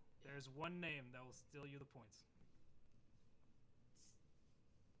steal. There's one name that will steal you the points.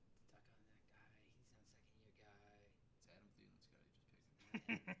 Stuck on that guy. He's on second year guy. It's Adam Thielen, Scotty. Just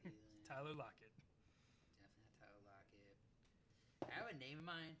picked him. Tyler Lockett. Definitely not Tyler Lockett. I have a name in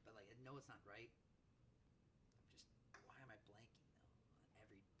mind, but like I know it's not right. Why am I blanking though on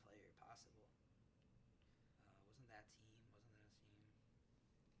every player possible? Wasn't that team?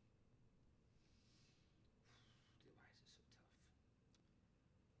 Dude, why is this so tough?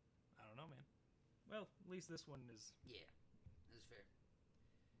 I don't know, man. Well, at least this one is. Yeah, this is fair.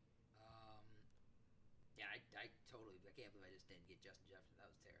 Yeah, I totally. I can't believe I just didn't get Justin Jefferson. That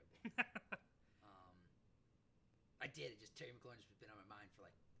was terrible. I did. It just Terry McLaurin has been on my mind for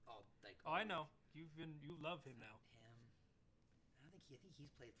like all Oh, I week. know. You love him now. Him. I think he's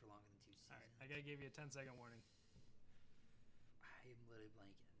played for longer than 2 seasons. All right, I gotta give you a 10-second warning. I am literally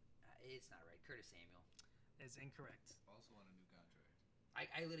blanking. It's not right. Curtis Samuel. It's incorrect. Also on a new contract.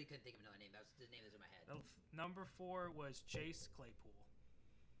 I literally couldn't think of another name. That was the name that was in my head. Number 4 was Chase Claypool.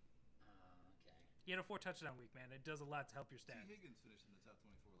 Okay. He had a 4 touchdown week, man. It does a lot to help your T. stats. Higgins finished in the top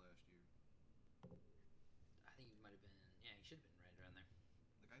 24 last year. I think he might have been. Yeah, he should have been right around there.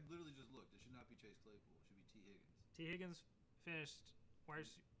 Like, I literally just looked. It should not be Chase Claypool. It should be T. Higgins. T. Higgins finished.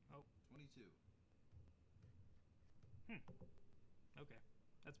 Where's? Oh, 22. okay.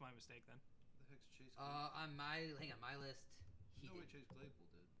 That's my mistake then. What the heck's Chase Claypool? On my list, he no way did. Chase Claypool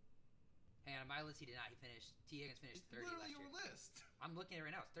did. Hang on, my list he did not. He finished. T. Higgins finished It's 30 literally last your year. list. I'm looking at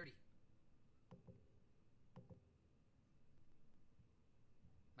it right now. It's 30.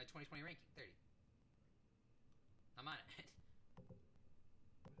 My 2020 ranking, 30. I'm on it.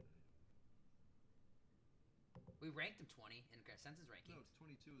 We ranked him 20 in consensus rankings. No, it's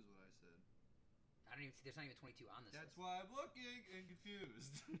 22 is what I said. I don't even see. There's not even 22 on this That's list. why I'm looking and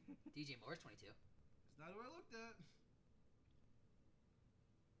confused. DJ Moore's 22. It's not who I looked at.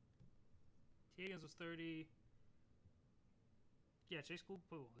 T. Higgins was 30. Yeah, Chase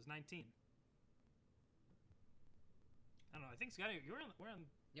Claypool was 19. I don't know. I think Scotty, we're on.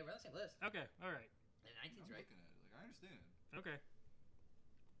 Yeah, we're on the same list. Okay, all right, And 19's I'm right. looking at it. Like, I understand. okay.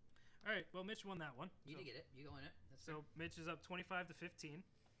 All right. Well, Mitch won that one. You did get it. You go in it. That's So Mitch is up 25 to 15.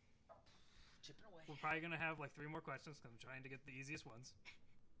 chipping away. We're probably gonna have like 3 more questions because I'm trying to get the easiest ones.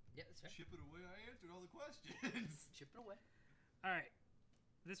 Yeah, that's fair. Chip it away. I answered all the questions. Chipping away. All right.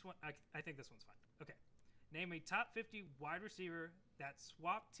 This one, I think this one's fine. Okay. Name a top 50 wide receiver that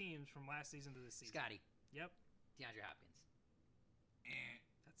swapped teams from last season to this season. Scotty. Yep. DeAndre Hopkins.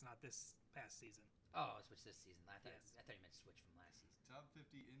 That's not this past season. Oh, switch this season. I thought Yes. you meant switch from last season. Top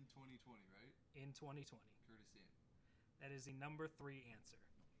 50 in 2020, right? In 2020. Curtis Samuel. That is the number 3 answer.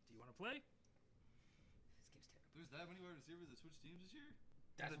 Do you want to play? This game's terrible. There's that many wide receivers that switched teams this year?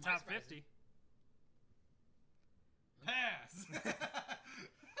 The what top my surprise 50. is. Pass!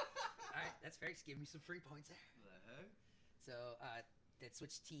 All right, that's fair. Just give me some free points there. The heck? So, that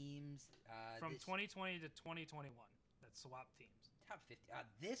switched teams. From this 2020 to 2021. That swapped teams. top 50.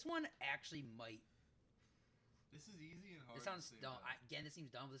 This one actually might. This is easy and hard. This sounds at the same dumb. time. Again, this seems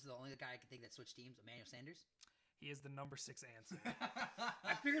dumb. But this is the only guy I can think that switched teams. Emmanuel Sanders. He is the number 6 answer.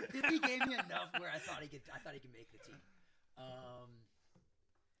 I figured 50 gave me enough where I thought he could make the team.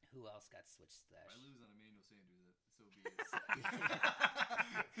 Who else got switched If I last? lose on Emmanuel Sanders, so be it.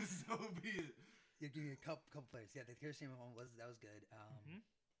 So be it. You give me a couple players. Yeah, the Curtis Samuel one was good.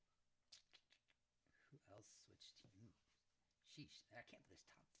 Who else switched team? Sheesh, I can't believe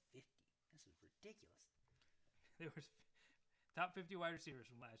this top 50. This is ridiculous. There was top 50 wide receivers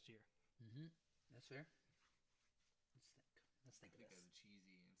from last year. Mm-hmm. That's fair. Let's think I of think I this. have a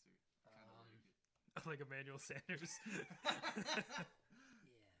cheesy answer. Kind of like it. Like Emmanuel Sanders. Yeah,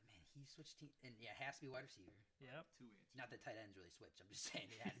 man, he switched team, and yeah, it has to be wide receiver. Yep. 2 answers. Not that tight ends really switch. I'm just saying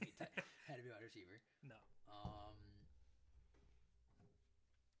it had to be had to be wide receiver. No. All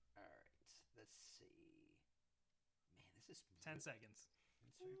right, let's see. Man, this is 10 seconds.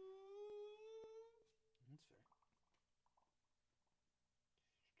 That's fair. That's fair.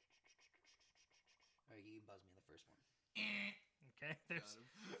 All right, you can buzz me on the first one. Okay. There's Got him.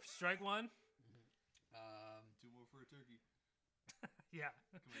 strike one. 2 more for a turkey. Yeah.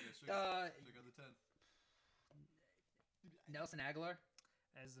 Come on, guys. Strike out the 10th. Nelson Aguilar.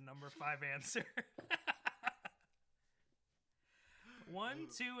 As the number 5 answer. 1,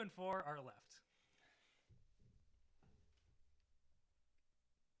 2, and 4 are left.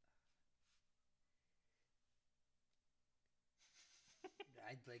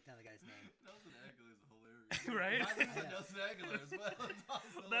 I blanked on the guy's name. Nelson Aguilar is hilarious. Right? Mine is Nelson Aguilar as well. It's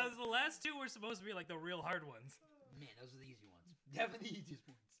awesome. Those the last 2 were supposed to be like the real hard ones. Man, those are the easy ones. Definitely the easiest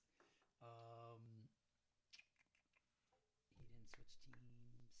ones. He didn't switch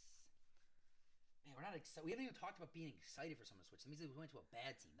teams. Man, we're not excited. We haven't even talked about being excited for someone to switch. That means we went to a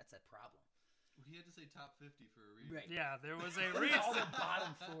bad team. That's that problem. He had to say top 50 for a reason. Right. Yeah, there was a All reason. the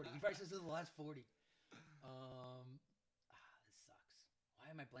bottom 40. He probably says the last 40. This sucks. Why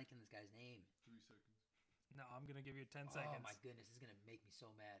am I blanking this guy's name? 3 seconds. No, I'm going to give you 10 Oh seconds. my goodness, this is gonna make me so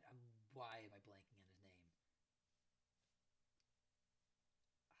mad. Why am I blanking on his name?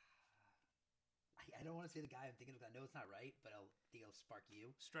 I don't want to say the guy I'm thinking of. I know it's not right, but I think it'll spark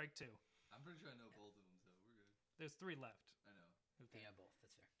you. Strike 2. I'm pretty sure I know both of them, so we're good. There's 3 left. I know. Okay. Yeah, both.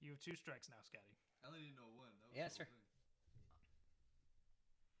 That's fair. You have 2 strikes now, Scotty. I only didn't know one. That was Yeah, the sure. whole thing.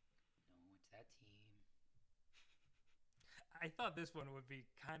 No, went to that team. I thought this one would be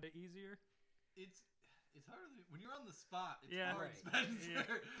kind of easier. It's harder when you're on the spot. It's Yeah. hard, Right.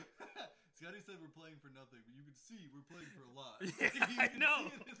 Spencer. Scotty said we're playing for nothing, but you can see we're playing for a lot. Yeah, You I can know.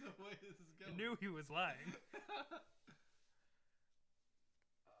 see it in the way this is I going. knew he was lying.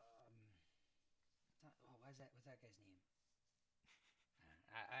 What's that guy's name?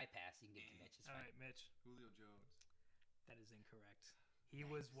 I pass. You can give it to Mitch. It's All fine. right, Mitch. Julio Jones. That is incorrect. He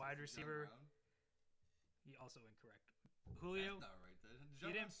was wide John receiver. Brown? He also incorrect. Julio, That's not right. Did He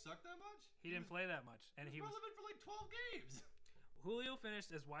John Brown didn't- suck that much? he didn't play that much, and He he was was relevant for like 12 games. Julio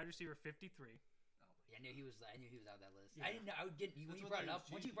finished as wide receiver 53. Yeah, I knew he was out of that list. Yeah. I didn't know. I would get when That's you what brought it they up.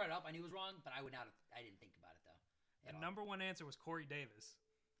 was Once you cheating. brought it up, I knew it was wrong, but I would not. I didn't think about it though. The at all. number 1 answer was Corey Davis.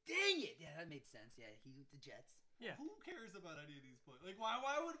 Dang it! Yeah, that made sense. Yeah, he went to Jets. Yeah. Who cares about any of these players? Like, why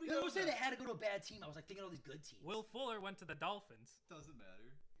would we I know was saying they that? had to go to a bad team. I was like thinking of all these good teams. Will Fuller went to the Dolphins. Doesn't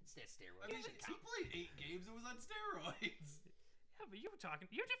matter. Instead, steroids. I mean, Shouldn't he count. played 8 games. It was on steroids. Yeah, but you were talking.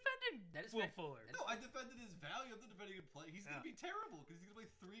 You're defending That is Will fair. Fuller. That No, I defended his value. I'm not defending him play. He's Yeah. gonna be terrible because he's gonna play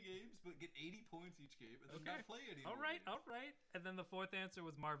 3 games but get 80 points each game and then Okay. not play any. All more right, games. all right. And then the 4th answer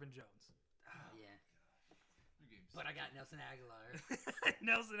was Marvin Jones. Yeah, Your game's but I so got good. Nelson Aguilar.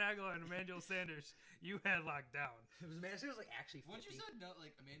 Nelson Aguilar and Emmanuel Sanders. You had locked down. It was man. It was like actually 50. Once you said no,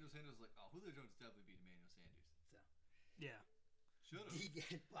 like Emmanuel Sanders, was like, oh, Julio Jones definitely beat Emmanuel Sanders. Yeah. Should have.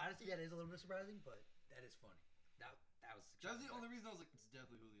 Honestly, that is a little bit surprising, but that is funny. That was. That was the only reason I was like, it's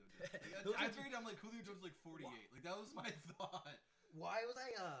definitely Julio Jones. Like, Julio I Jones- figured I'm like Julio Jones like 48. Like that was my thought. Why was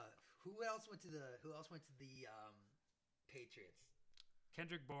I? Who else went to the? Patriots?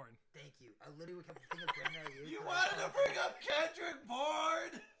 Kendrick Bourne. Thank you. I literally kept thinking of Brandon Ayuk. You wanted to bring up Kendrick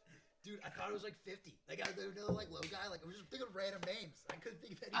Bourne. Dude, I thought it was like 50. Like I was another like low guy. Like I was just thinking of random names. I couldn't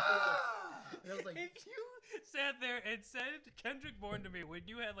think of anything else. And I was like, If you sat there and said Kendrick Bourne to me when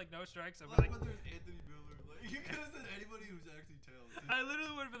you had like no strikes, I'd be Like like, when there's Anthony Miller. Like you could have said anybody who's actually talented. I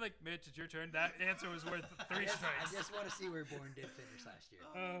literally would have been like, Mitch, it's your turn. That answer was worth 3 I strikes. just want to see where Bourne did finish last year.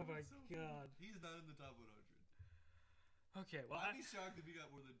 Oh my so God. He's not in the top 100. Okay, well, I'd be shocked if he got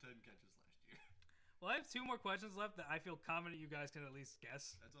more than 10 catches last year. I have 2 more questions left that I feel confident you guys can at least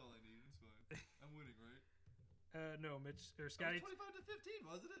guess. That's all I need. It's fine. I'm winning, right? No, Mitch or It was Scotty. 25 to 15,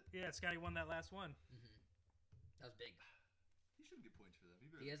 wasn't it? Yeah, Scotty won that last one. That was big. He shouldn't get points for that.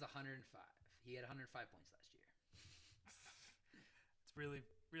 He has 105. He had 105 points last year. It's really,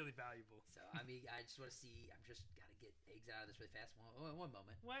 really valuable. So I mean, I just want to see. I'm just gotta get eggs out of this really fast. One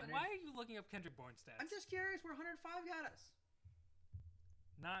moment. Why 100 are you looking up Kendrick Bourne stats? I'm just curious where 105 got us.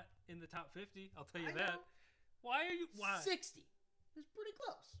 Not in the top 50. I'll tell you I that. know. Why are you? Why? 60. It's pretty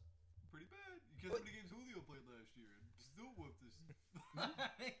close. Pretty bad. Because how many games Julio played last year and still whooped us.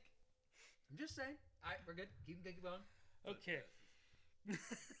 I'm just saying. All right, we're good. Keep going. Okay.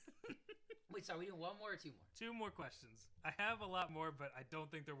 Wait, so are we doing one more or two more? 2 more questions. I have a lot more, but I don't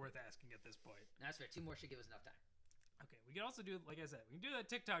think they're worth asking at this point. That's fair. 2 more should give us enough time. Okay, we can also do, like I said, we can do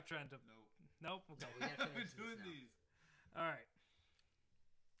that TikTok trend of. Nope. Nope. Okay. We gotta We're finish this doing now. these. All right.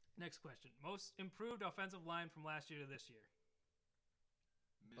 Next question. Most improved offensive line from last year to this year.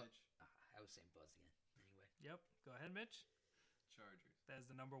 Mitch. I was saying Buzz again. Anyway. Yep. Go ahead, Mitch. Chargers. That is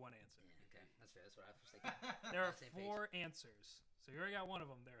the number 1 answer. Yeah, okay. That's fair. That's what I was thinking. There are Same 4 answers. So you already got one of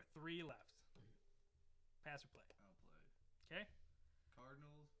them. There are 3 left. Pass or play. I'll play. Okay.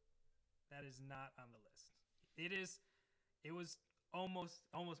 Cardinals. That is not on the list. It was almost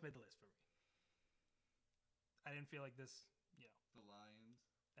made the list for me. I didn't feel like this, The Lions.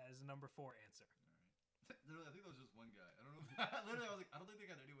 that is the number 4 answer. All right. Literally, I think that was just one guy. I don't know. Literally, I was like, I don't think they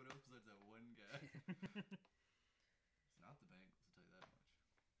got anyone else besides that one guy. It's not the Bengals, I'll tell you that much.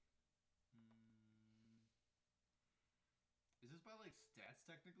 Is this by like stats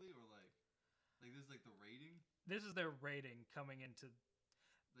technically, or like this is like the rating? This is their rating coming into.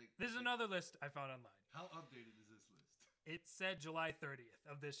 Like This is like, another list I found online. How updated is this list? It said July 30th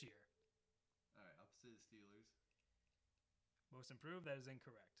of this year. All right, I'll say the Steelers. Most improved, that is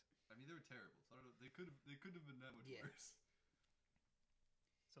incorrect. I mean, they were terrible. So I don't know. They could have been that much Yeah. worse.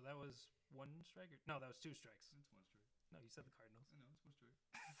 So that was 1 strike? No, that was 2 strikes. It's one strike. No, you said the Cardinals. I know it's one strike.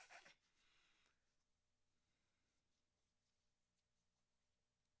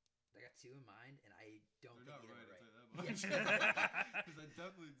 I got 2 in mind, and I don't They're think not either right. are I'll right. tell you that much. Yeah. Because I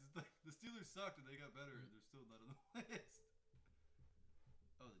definitely the Steelers sucked and they got better, and they're still not on the list.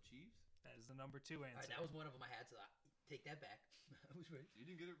 Oh, the Chiefs? That is the number 2 All right, answer. that was one of them I had, so I take that back. I was right. You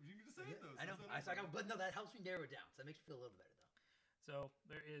didn't get it. You didn't get to say it though. I know. But no, that helps me narrow it down, so that makes me feel a little better, though. So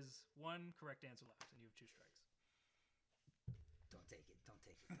there is 1 correct answer left, and you have 2 strikes. Don't take it. Don't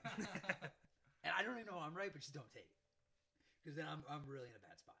take it. And I don't even know I'm right, but just don't take it. Because then I'm really in a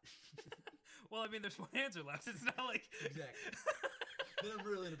bad spot. Well, I mean, there's 1 answer left. It's not like. Exactly. Then I'm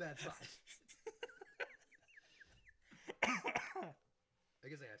really in a bad spot. I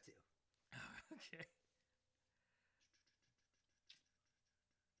guess I have 2. Okay.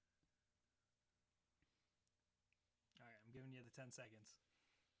 All right, I'm giving you the 10 seconds.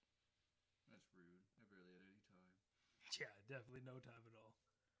 That's rude. I barely had any time. Yeah, definitely no time at all.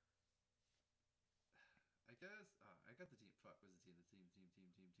 I guess I got the team. Fuck, what's the team?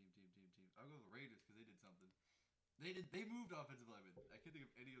 I'll go with the Raiders because they did something. They moved offensive linemen. I can't think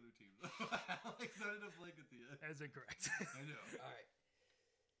of any other team. Alex ended up playing at the end. That is incorrect. I know. All right.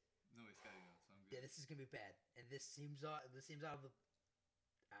 No, he's got so I'm good. Yeah, this is gonna be bad, and this seems out of the.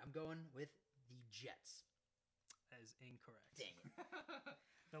 I'm going with the Jets. That is incorrect. Dang it!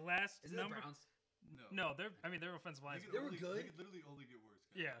 The last Is it number. the Browns? No, they're offensive lines. They were good. They could literally only get worse.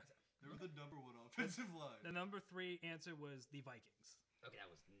 Guys. Yeah. They were the number 1 offensive line. The number 3 answer was the Vikings. Okay, that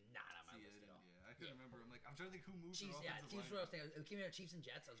was not on my See, list at all. yeah, I couldn't remember. I'm trying to think who moved Chiefs, their yeah, offensive Chiefs line. were I was thinking. It came out of Chiefs and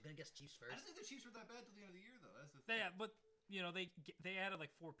Jets. I was gonna guess Chiefs I first. didn't think the Chiefs were that bad till the end of the year, though. That's the thing. Yeah, but they added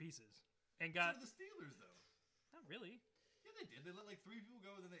like 4 pieces and So got did the Steelers, though. not really, Yeah, they did. They let like 3 people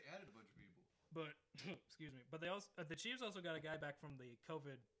go, and then they added a bunch of people. but excuse me. But they also the Chiefs also got a guy back from the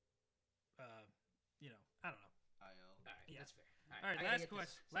COVID. I don't know. IL. All right, Yeah. that's fair. All right, I gotta last get this.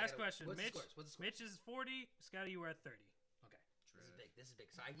 question. So I Last gotta- question. What's the Mitch. scores? What's the scores? Mitch is 40. Scotty, you were at 30. Okay, this is Trash. big. This is big.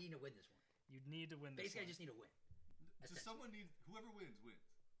 So I need to win this one. You need to win this. Basically, I one. just need to win. So someone needs whoever wins wins.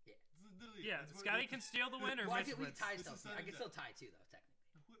 Yeah. This is literally, Yeah, that's what- Scotty can steal the win or Well, I Mitch can, we wins. tie This still. is I can sudden still tie too, though.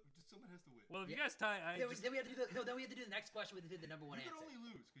 Technically. Just someone has to win. Well, if you Yeah. guys tie, Then we have to do then we have to do the next question. We have to do the number 1 you answer. could only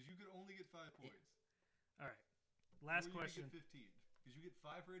lose because you could only get 5 points. all right. Last Or you question. Could get 15 because you get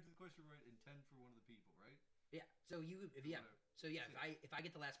 5 for answering the question right and 10 for one of the people, right? Yeah. So if I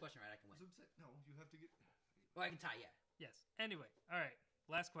get the last question right, I can win. So I'm saying, no, you have to get. Well, I can tie. Yeah. Yes. Anyway, all right.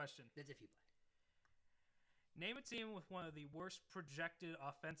 Last question. That's if you play. Name a team with one of the worst projected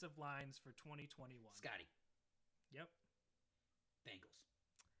offensive lines for 2021. Scotty. Yep. Bengals.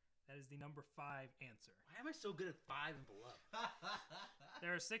 That is the number 5 answer. Why am I so good at 5 and below?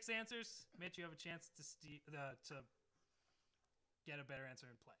 There are 6 answers. Mitch, you have a chance to get a better answer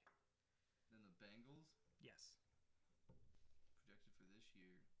and play. Then the Bengals Yes. projected for this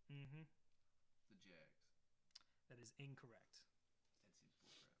year. Mm-hmm. The Jags. That is incorrect.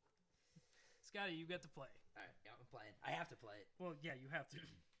 That seems bullcrap. Scotty, you get to play. All right, yeah, I'm playing. I have to play it. Well, yeah, you have to.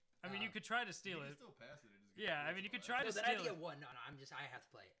 I mean, you could try to steal You it. can still pass it. And just get Yeah, I points mean, you for could it. try to No, then I have steal to it. get one. No, I have to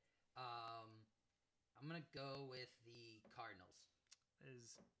play it. I'm gonna go with the Cardinals. That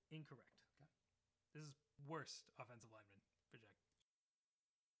is incorrect. Okay. This is worst offensive lineman project.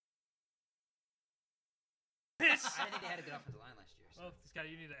 I didn't think they had a good offensive line last year. So. Well, Scotty,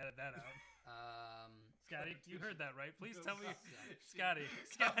 you need to edit that out. Scotty, you heard that right? Please No, tell me,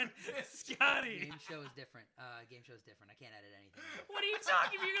 stop. Scotty. Game show is different. Game show is different. I can't edit anything. What are you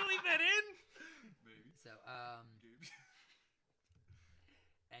talking? You're gonna leave that in? Maybe. So, Game.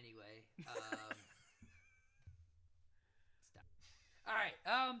 anyway, stop. All right.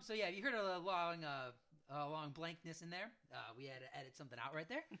 So yeah, you heard a long blankness in there. We had to edit something out right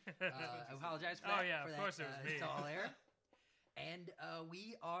there. I apologize for that. Oh, yeah, for of that, course it was me. tall error. And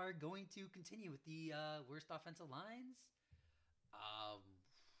we are going to continue with the worst offensive lines.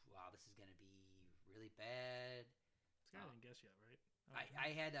 Wow, this is gonna be really bad. Scotty didn't guess yet, right?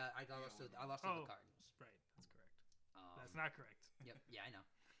 I lost to the Cardinals. Right, that's correct. That's Um, not correct. Yep. Yeah, I know.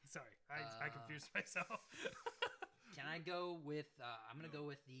 Sorry, I confused myself. Can I go with? I'm gonna go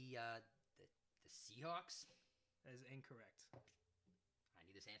with the Seahawks. That is incorrect. I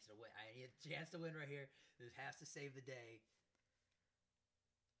need this answer to win. I need a chance to win right here. This has to save the day.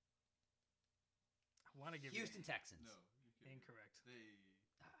 I want to give Houston Texans. No. You're kidding. Incorrect. They.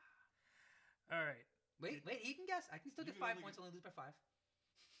 All right. Wait. You can guess. I can still You get can 5 only points. Only lose by 5.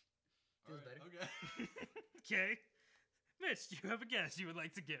 Feels better. Okay. Okay. Mitch, do you have a guess you would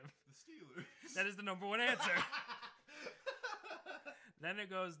like to give? The Steelers. That is the number one answer. Then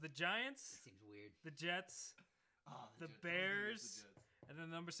it goes the Giants, Seems weird. the Jets, Oh, the Jets. I was gonna guess Bears, the Jets. and then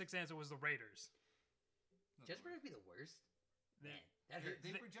the number 6 answer was the Raiders. Not Jets the would be the worst. They- Man, that hurts.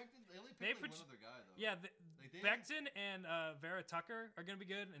 They They- projected. They only they picked like proj- one other guy though. Yeah, Like, they Becton and Vera Tucker are going to be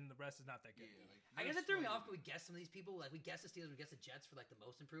good, and the rest is not that good. Yeah, like, I guess they're it threw me slow. off. But we guessed some of these people. Like we guessed the Steelers, we guessed the Jets for like the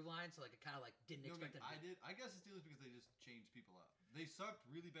most improved line. So like it kind of like didn't You know what expect I them. mean? I guess the Steelers because they just changed people out. They sucked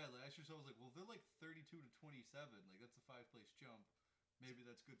really bad last year, so I was like, well, if they're like 32 to 27. Like that's a 5-place jump. Maybe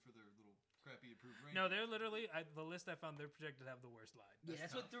that's good for their little crappy improved range. No, they're literally the list I found. They're projected to have the worst line. Yeah,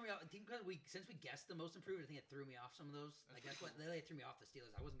 that's what tough. threw me off. I think because since we guessed the most improved, I think it threw me off some of those. Like that's what literally threw me off the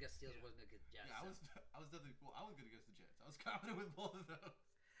Steelers. I wasn't guessing Steelers. Yeah. I wasn't gonna get Jets. Yeah, so. I was definitely. Well, I was gonna guess the Jets. I was confident with both of those.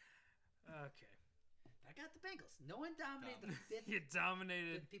 Okay. I got the Bengals. No one dominated the fifth. You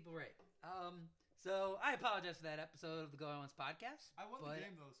dominated. People right. So I apologize for that episode of the Going Once podcast. I won but, the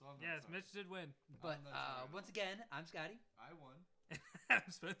game though, so I'm not Yes, sorry. Mitch did win. But I'm not sorry. once again, I'm Scotty, I won. I'm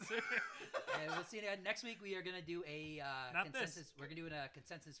Spencer. and we'll see you next week. We are gonna do a Not this. consensus. We're gonna do a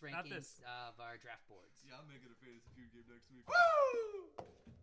consensus Not rankings this. of our draft boards. Yeah, I'm making a fantasy feud game next week.